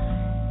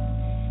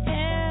side.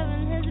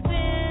 Heaven has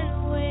been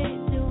away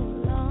too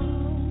long.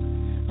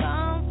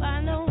 Can't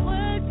find the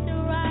words to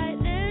write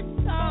this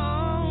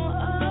song.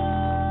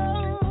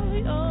 Oh,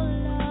 your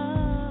love.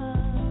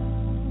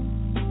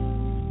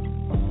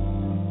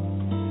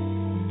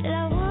 Till I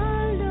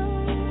wonder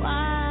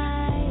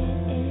why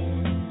it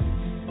is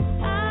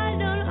I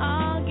don't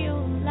argue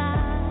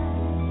like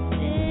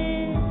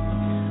this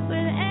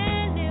with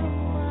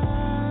anyone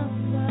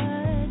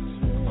but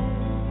you.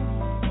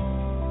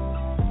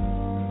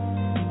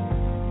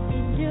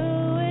 You do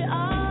it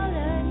all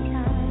the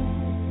time,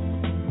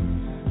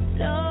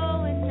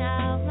 blowing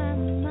out my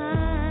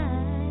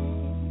mind.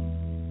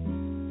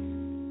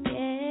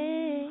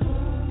 Yeah,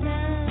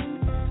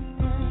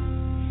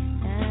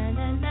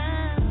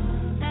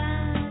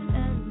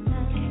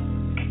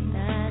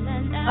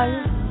 Are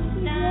you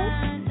sleepy yet?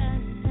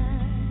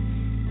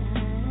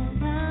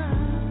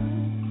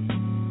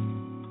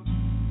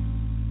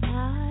 I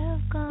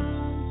have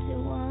come to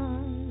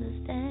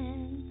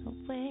understand the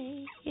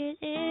way it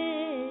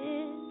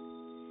is.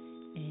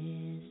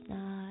 It's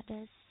not a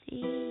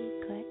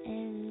secret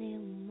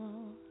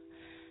anymore,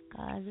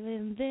 'cause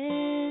we've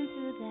been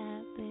through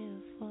that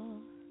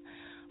before.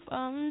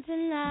 From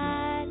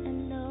tonight I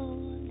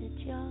know that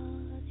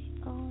you're the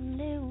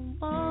only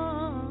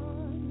one.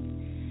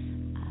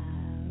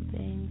 I've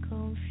been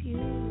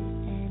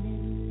confused and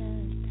in the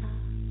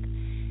dark.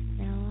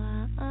 Now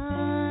I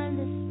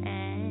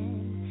understand.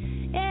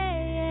 Yeah,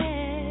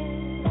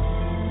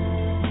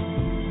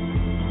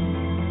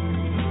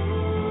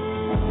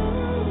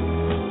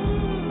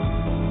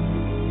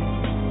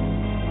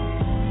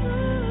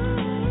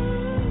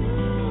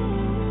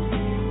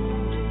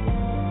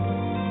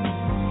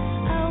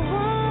 I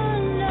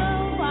wonder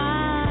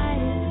why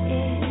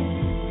it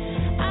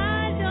is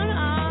I don't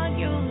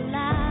argue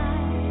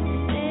like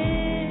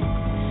this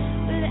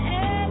with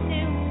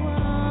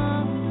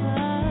anyone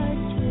but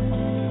you.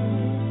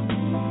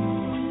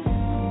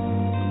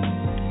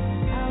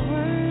 I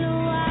wonder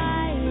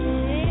why it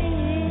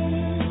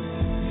is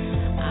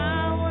I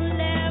won't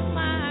let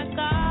my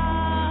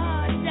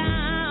guard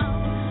down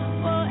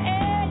for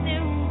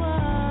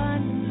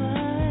anyone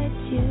but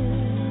you.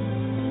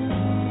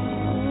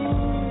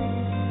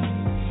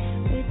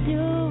 We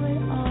do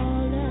it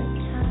all the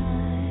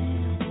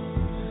time,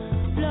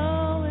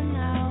 blowing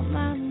out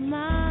my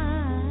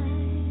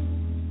mind.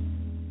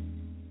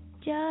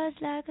 Just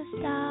like a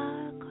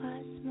star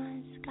across my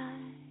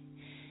sky,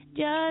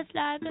 just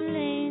like an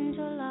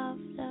angel off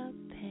the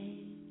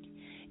page.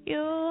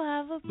 You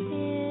have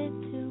appeared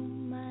to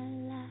my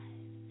life.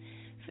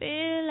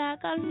 Feel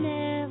like I'll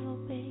never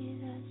be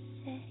the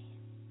same.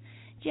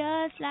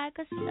 Just like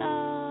a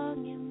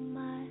song in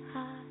my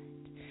heart,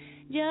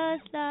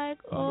 just like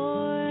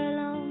oil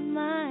on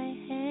my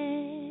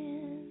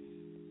hand.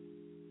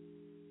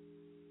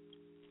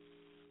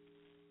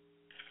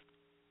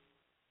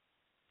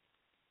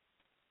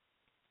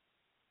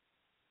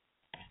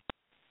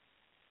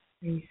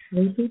 Are you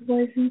sleepy,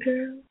 boys and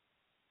girls?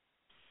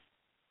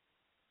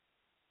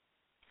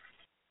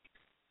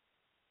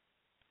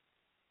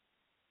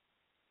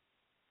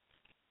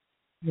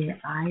 Your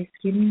eyes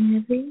getting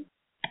heavy?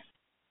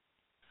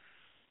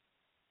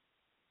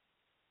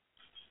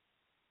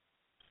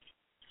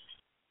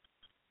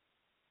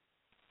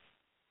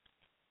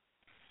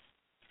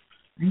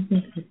 I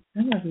think that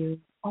some of you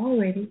have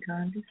already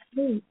gone to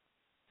sleep.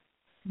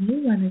 And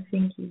we want to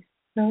thank you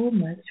so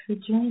much for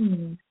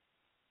joining us.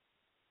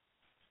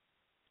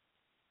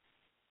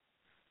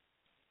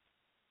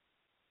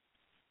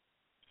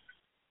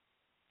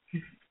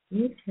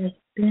 It has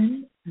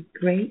been a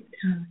great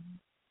time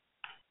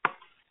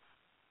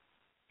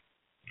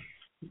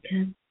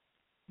because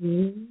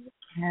we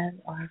have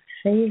our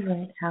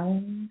favorite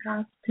Halloween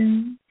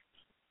costume.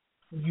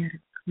 We had a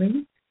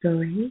great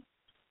story,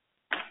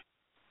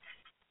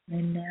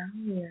 and now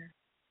we're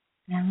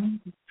sound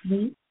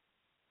asleep.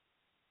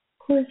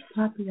 Of course,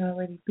 Poppi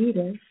already beat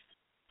us.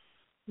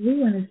 We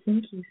want to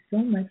thank you so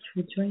much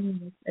for joining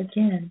us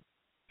again.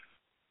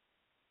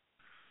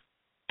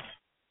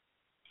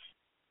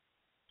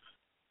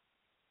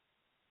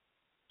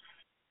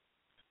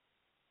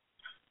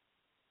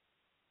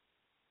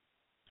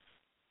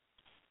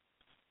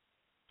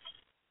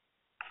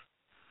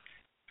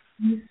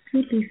 The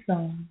sleepy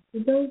song for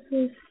those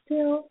who are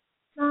still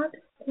not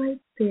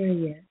quite there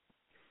yet.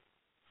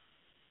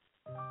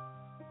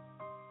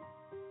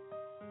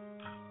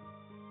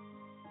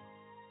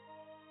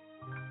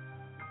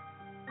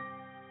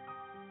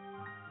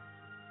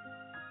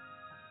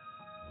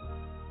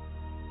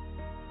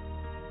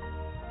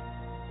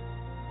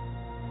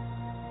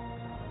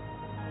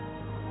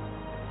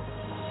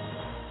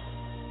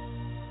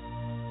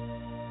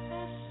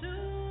 As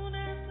soon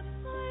as the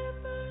fire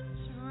burns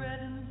red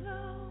and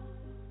low,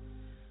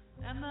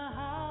 and the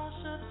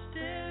house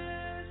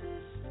upstairs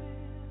is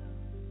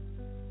filled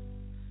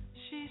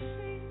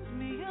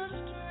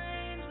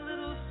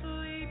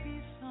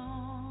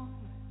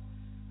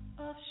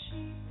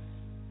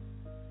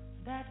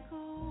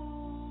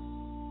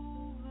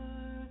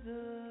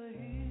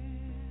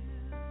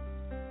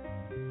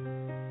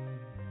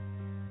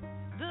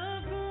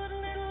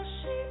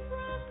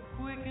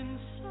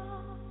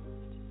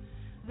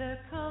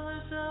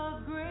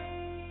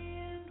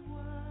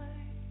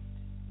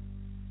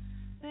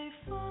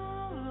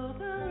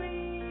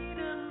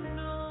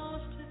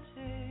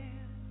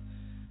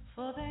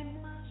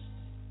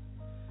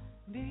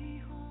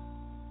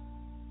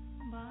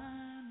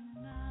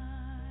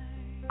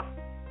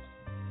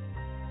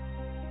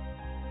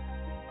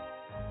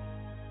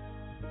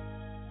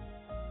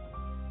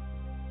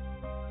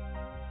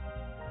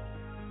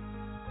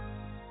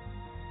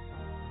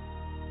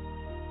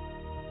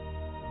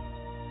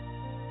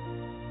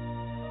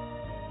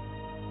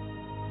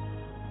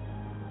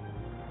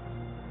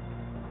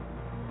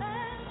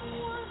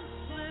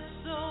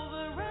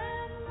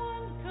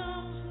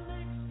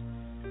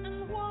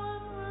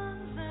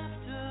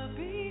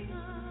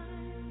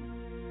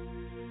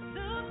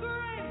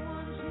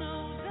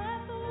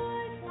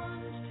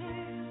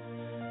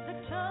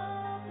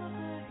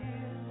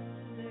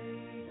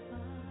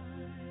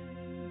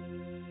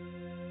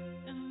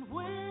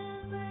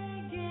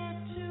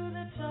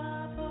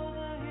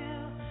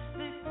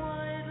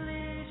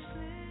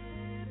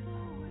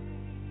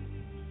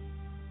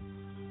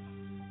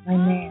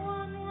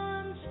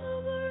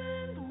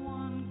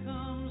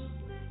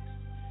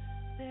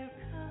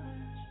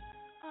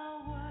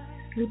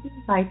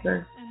sleeping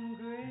viper.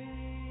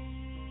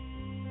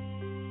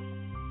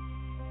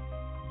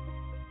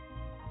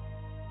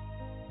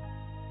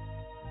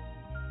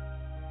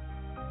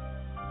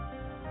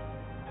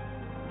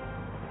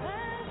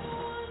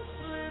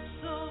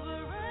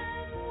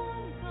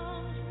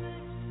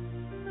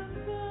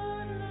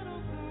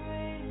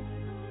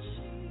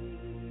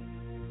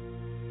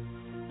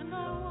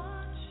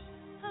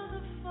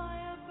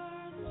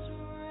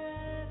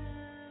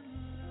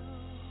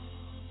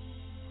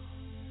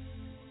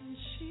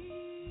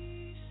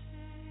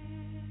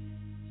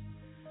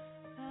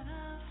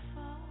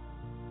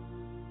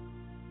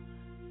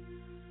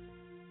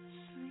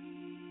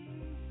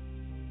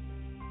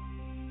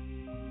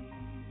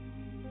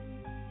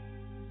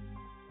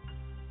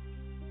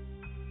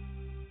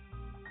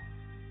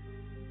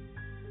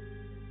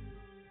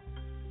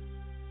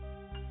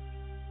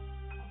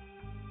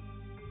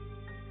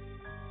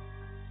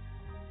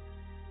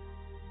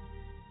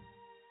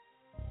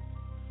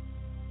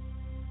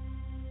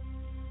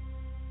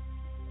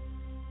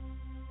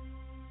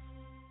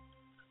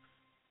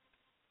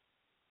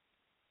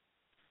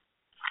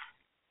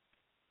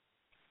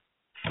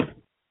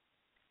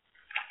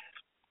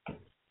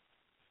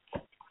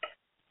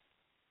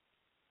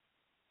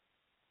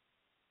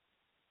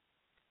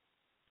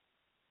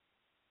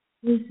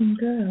 Boys and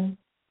girls,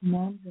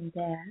 moms and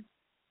dads,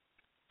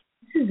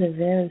 this is a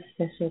very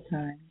special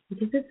time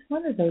because it's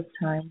one of those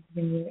times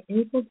when you're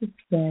able to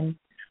spend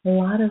a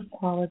lot of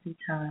quality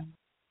time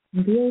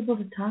and be able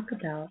to talk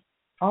about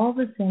all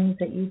the things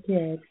that you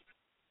did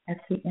at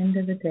the end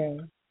of the day.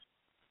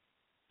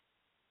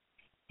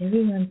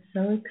 Everyone's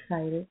so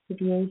excited to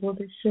be able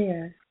to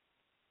share.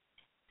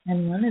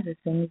 And one of the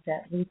things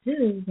that we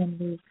do when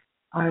we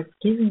are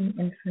giving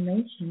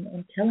information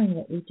and telling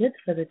what we did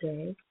for the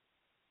day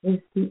is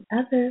the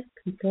other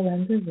people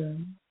in the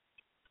room,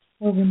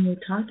 or when you're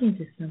talking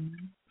to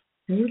someone,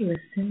 they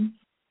listen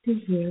to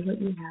hear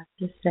what you have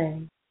to say.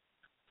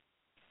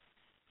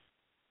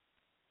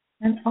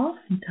 And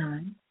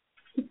oftentimes,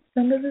 it's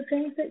some of the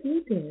things that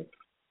you did.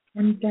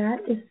 And that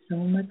is so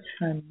much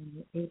fun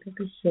when you're able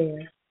to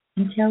share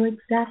and tell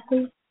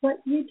exactly what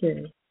you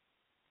do.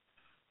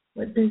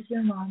 What does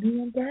your mommy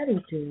and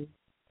daddy do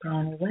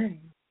gone away?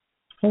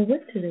 Or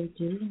what do they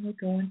do when they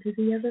go into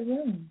the other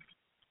room?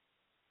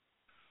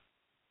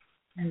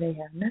 And they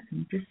have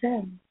nothing to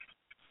say.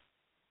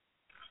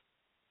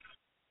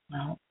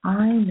 Well,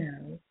 I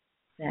know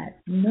that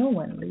no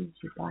one leaves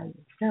you by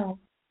yourself,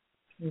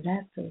 and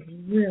that's a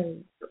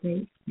really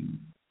great thing,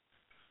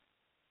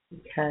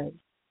 because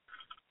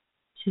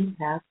to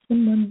have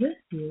someone with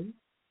you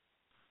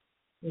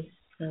is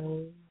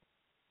so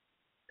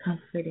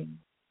comforting.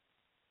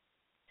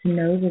 To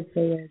know that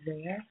they are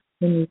there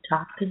when you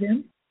talk to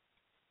them,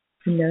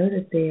 to know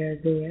that they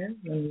are there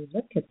when you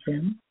look at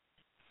them,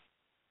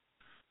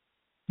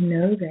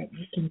 know that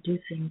you can do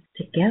things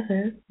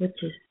together, which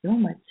is so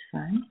much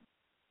fun.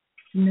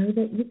 Know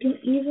that you can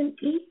even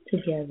eat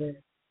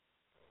together.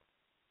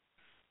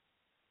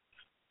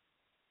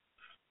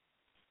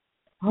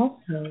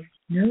 Also,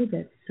 know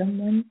that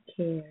someone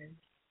cares.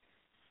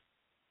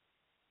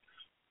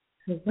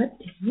 So what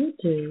do you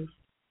do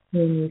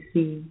when you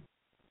see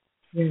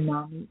your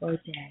mommy or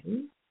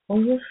daddy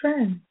or your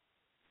friend?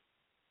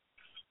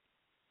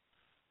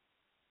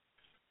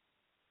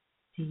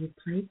 Do you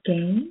play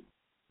games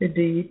or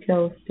do you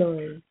tell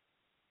stories?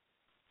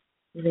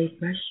 Do they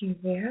brush your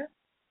hair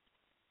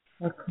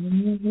or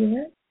comb your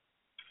hair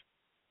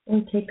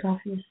or take off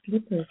your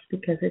slippers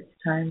because it's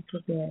time for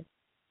bed?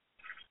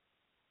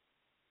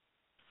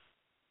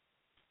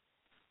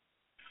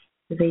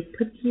 Do they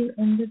put you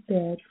in the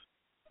bed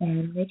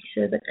and make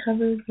sure the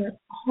covers are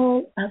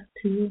all up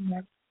to your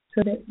neck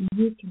so that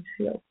you can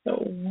feel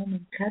so warm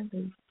and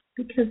cuddly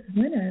because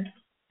winter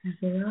has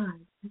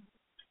arrived?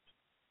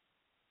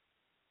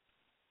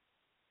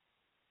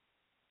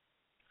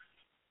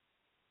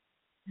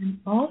 And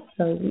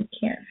also, we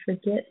can't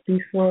forget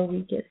before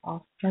we get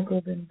all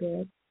snuggled in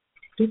bed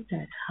to get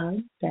that hug,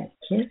 that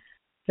kiss,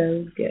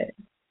 so good,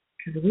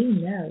 because we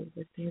know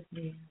that they're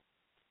there.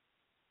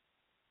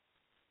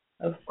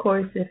 Of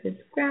course, if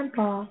it's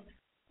Grandpa,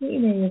 he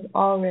may have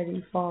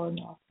already fallen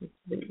off to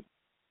sleep.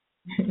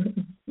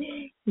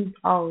 He's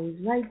always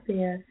right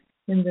there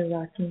in the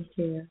rocking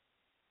chair.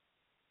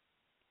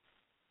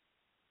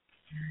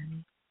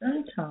 And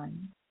sometimes,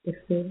 if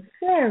we're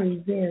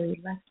very,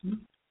 very lucky,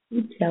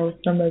 we tell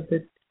some of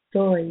the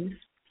stories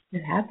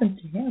that happened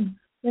to him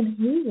when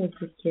he was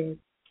a kid.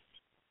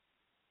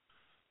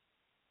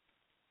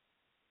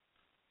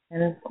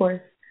 And of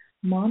course,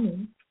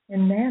 Mommy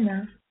and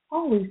Nana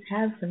always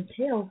have some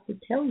tales to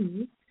tell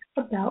you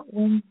about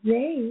when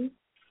they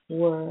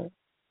were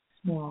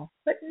small.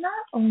 But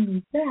not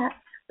only that,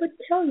 but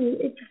tell you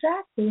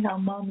exactly how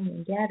Mommy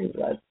and Daddy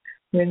was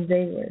when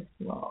they were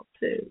small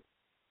too.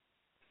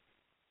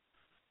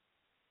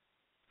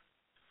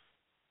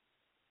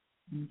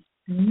 And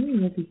soon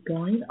you'll be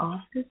going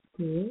off to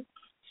school,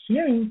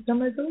 sharing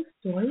some of those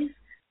stories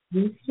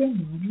with your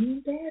Mommy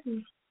and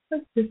Daddy, or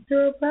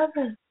sister or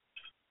brother.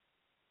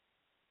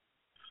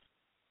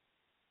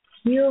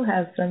 You'll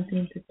have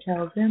something to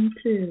tell them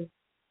too.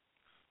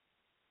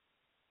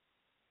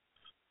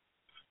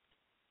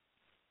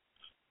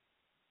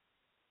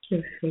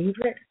 Your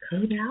favorite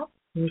coat out,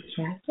 your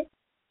jacket,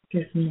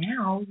 because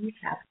now you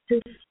have to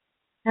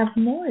have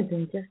more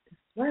than just a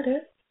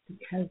sweater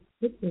because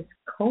it is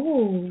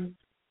cold.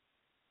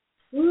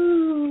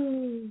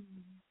 Woo!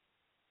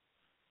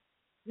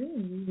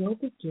 Soon we will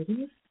be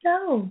getting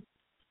snow.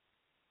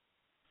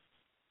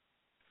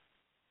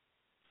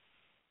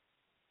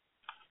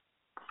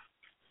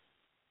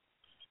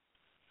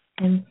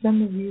 And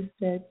some of you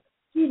said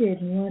you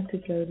didn't want to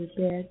go to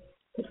bed,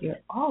 but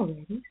you're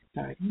already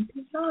starting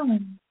to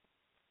yawn.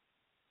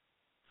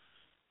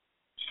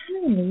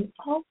 Finally,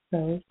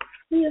 also,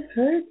 we have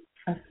heard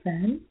a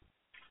friend,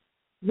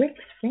 Rick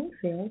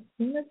Springfield,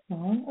 sing a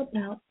song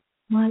about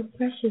my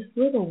precious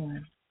little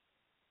one.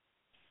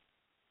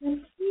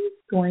 And he's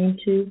going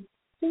to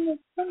sing it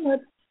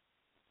somewhat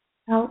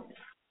out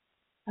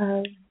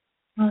of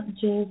Aunt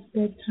Jewel's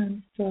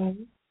Bedtime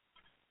Stories.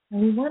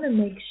 And we want to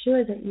make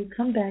sure that you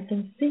come back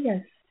and see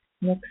us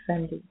next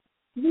Sunday.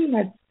 We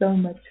had so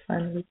much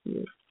fun with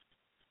you.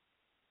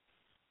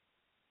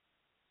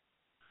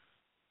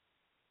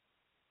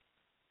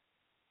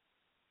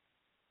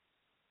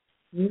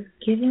 You've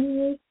given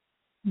me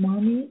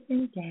Mommy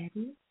and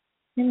Daddy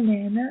and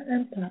Nana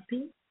and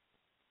Poppi.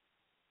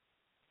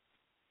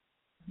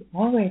 You've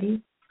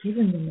already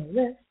given them a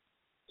list,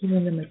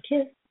 given them a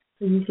kiss,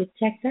 so you could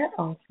check that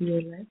off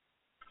your list.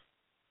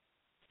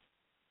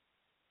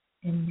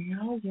 And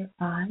now your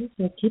eyes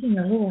are getting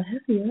a little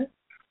heavier,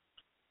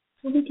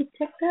 so we could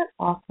check that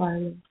off our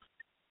list.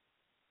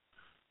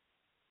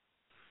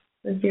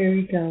 So here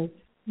we go.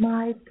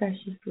 My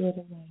precious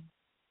little one.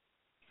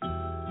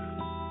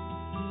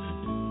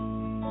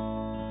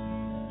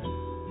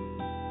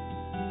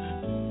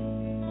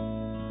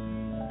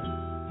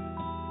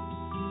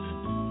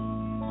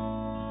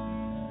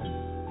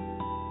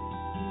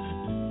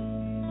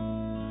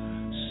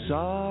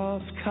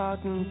 Soft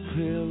cotton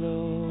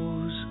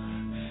pillows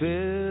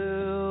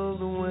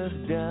filled with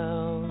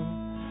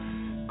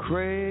down,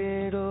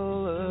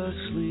 cradle a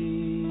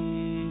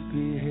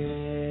sleepy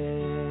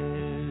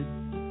head,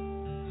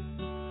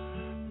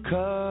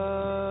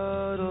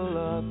 cuddle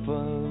up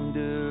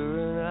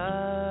under an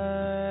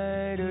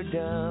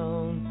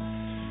eider-down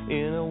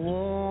in a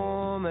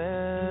warm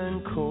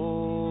and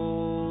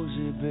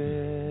cozy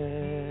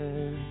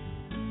bed.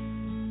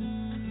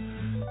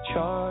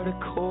 Chart a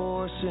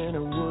course in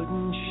a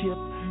wooden ship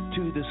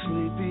to the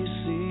sleepy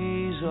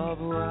seas of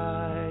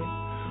Rye,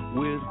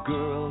 with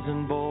girls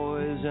and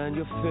boys and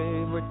your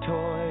favorite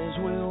toys.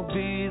 We'll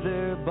be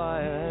there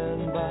by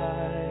and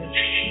by.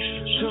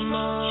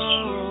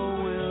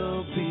 Tomorrow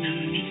we'll be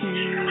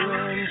here,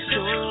 and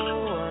so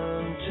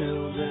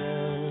until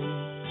then,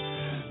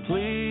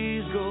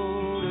 please go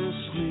to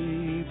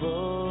sleep,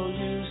 all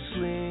you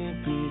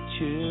sleepy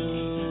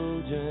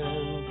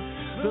children.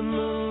 The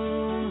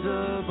moon's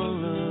a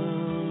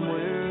balloon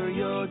where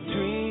your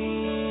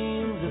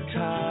dreams are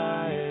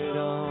tied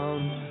on.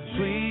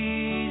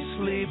 Please,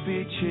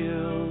 sleepy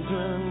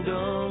children,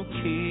 don't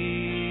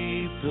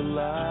keep the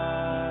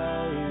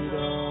light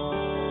on.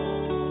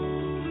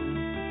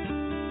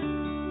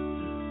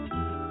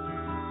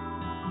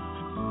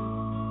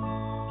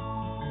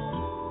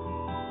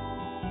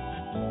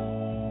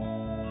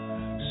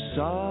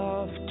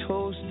 Soft,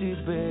 toasty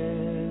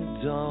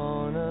beds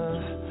on a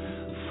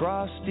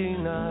frosty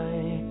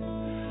night,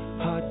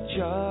 hot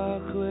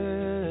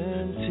chocolate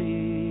and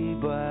tea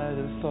by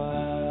the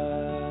fire,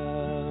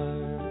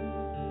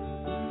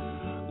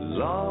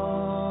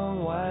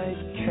 long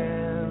white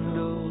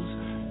candles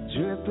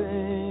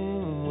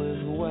dripping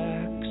with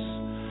wax.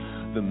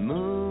 The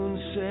moon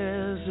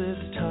says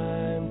it's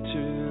time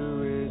to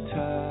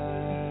retire.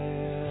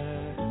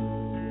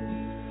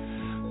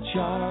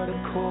 Chart a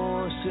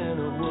course in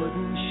a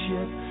wooden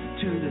ship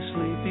to the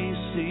sleepy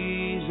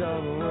seas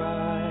of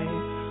Rye,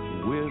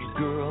 with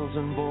girls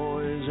and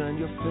boys and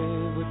your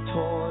favorite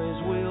toys.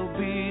 We'll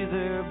be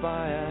there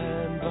by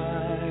and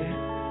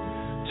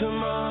by.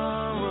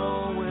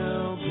 Tomorrow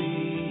we'll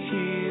be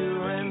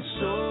here, and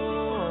so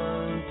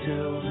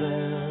until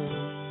then,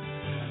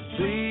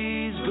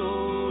 please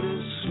go to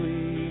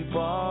sleep,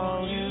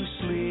 all you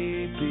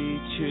sleepy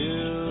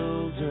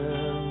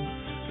children.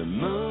 The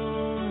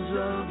moon's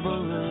a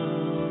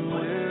balloon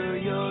where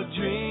your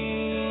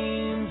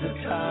dreams are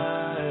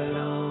tied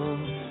on.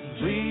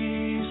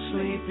 Please,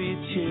 sleepy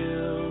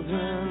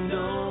children,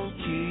 don't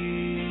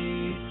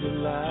keep the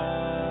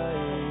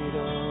light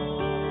on.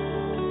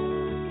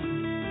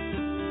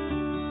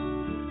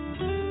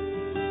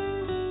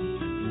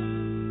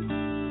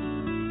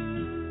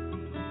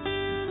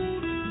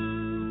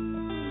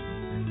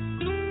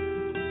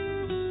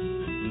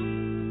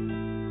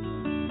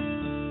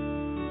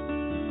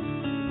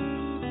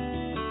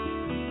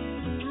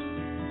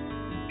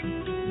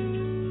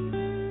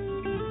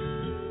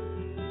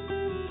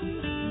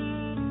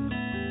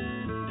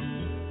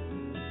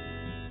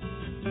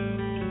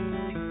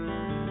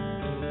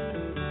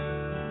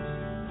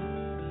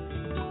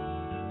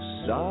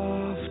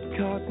 Soft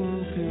cotton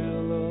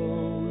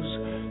pillows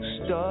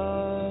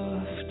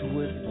stuffed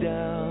with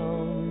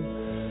down,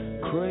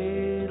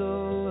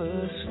 cradle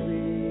a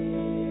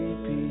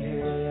sleepy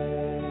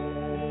head,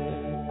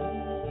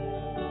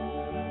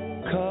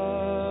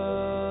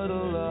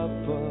 cuddle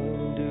up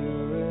under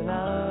an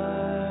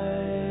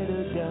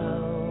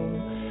eiderdown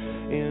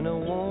in a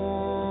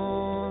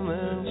warm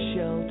and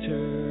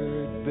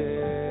sheltered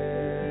bed.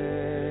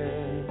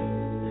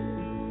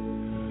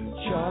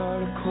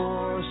 Chart a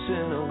course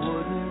in a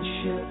wooden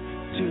ship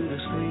to the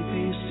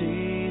sleepy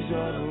seas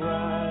on a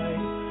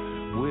ride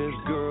with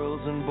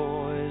girls and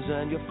boys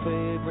and your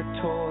favorite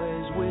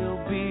toys.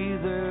 We'll be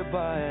there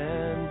by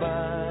and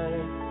by.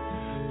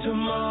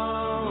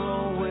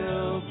 Tomorrow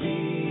will be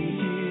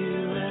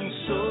here, and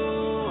so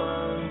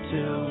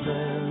until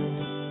then,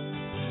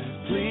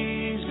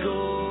 please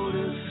go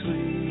to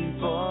sleep,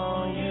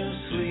 all you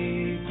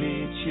sleepy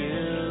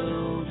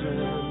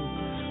children.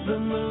 The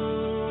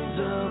moon's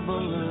a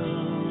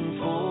balloon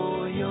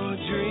for your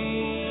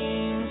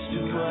dreams to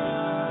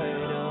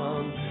ride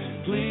on.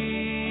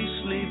 Please,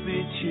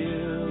 sleepy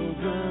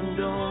children,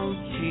 don't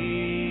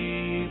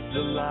keep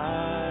the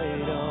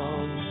light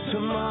on.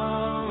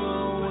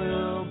 Tomorrow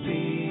will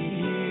be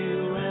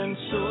here, and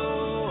so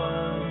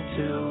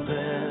until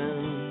then,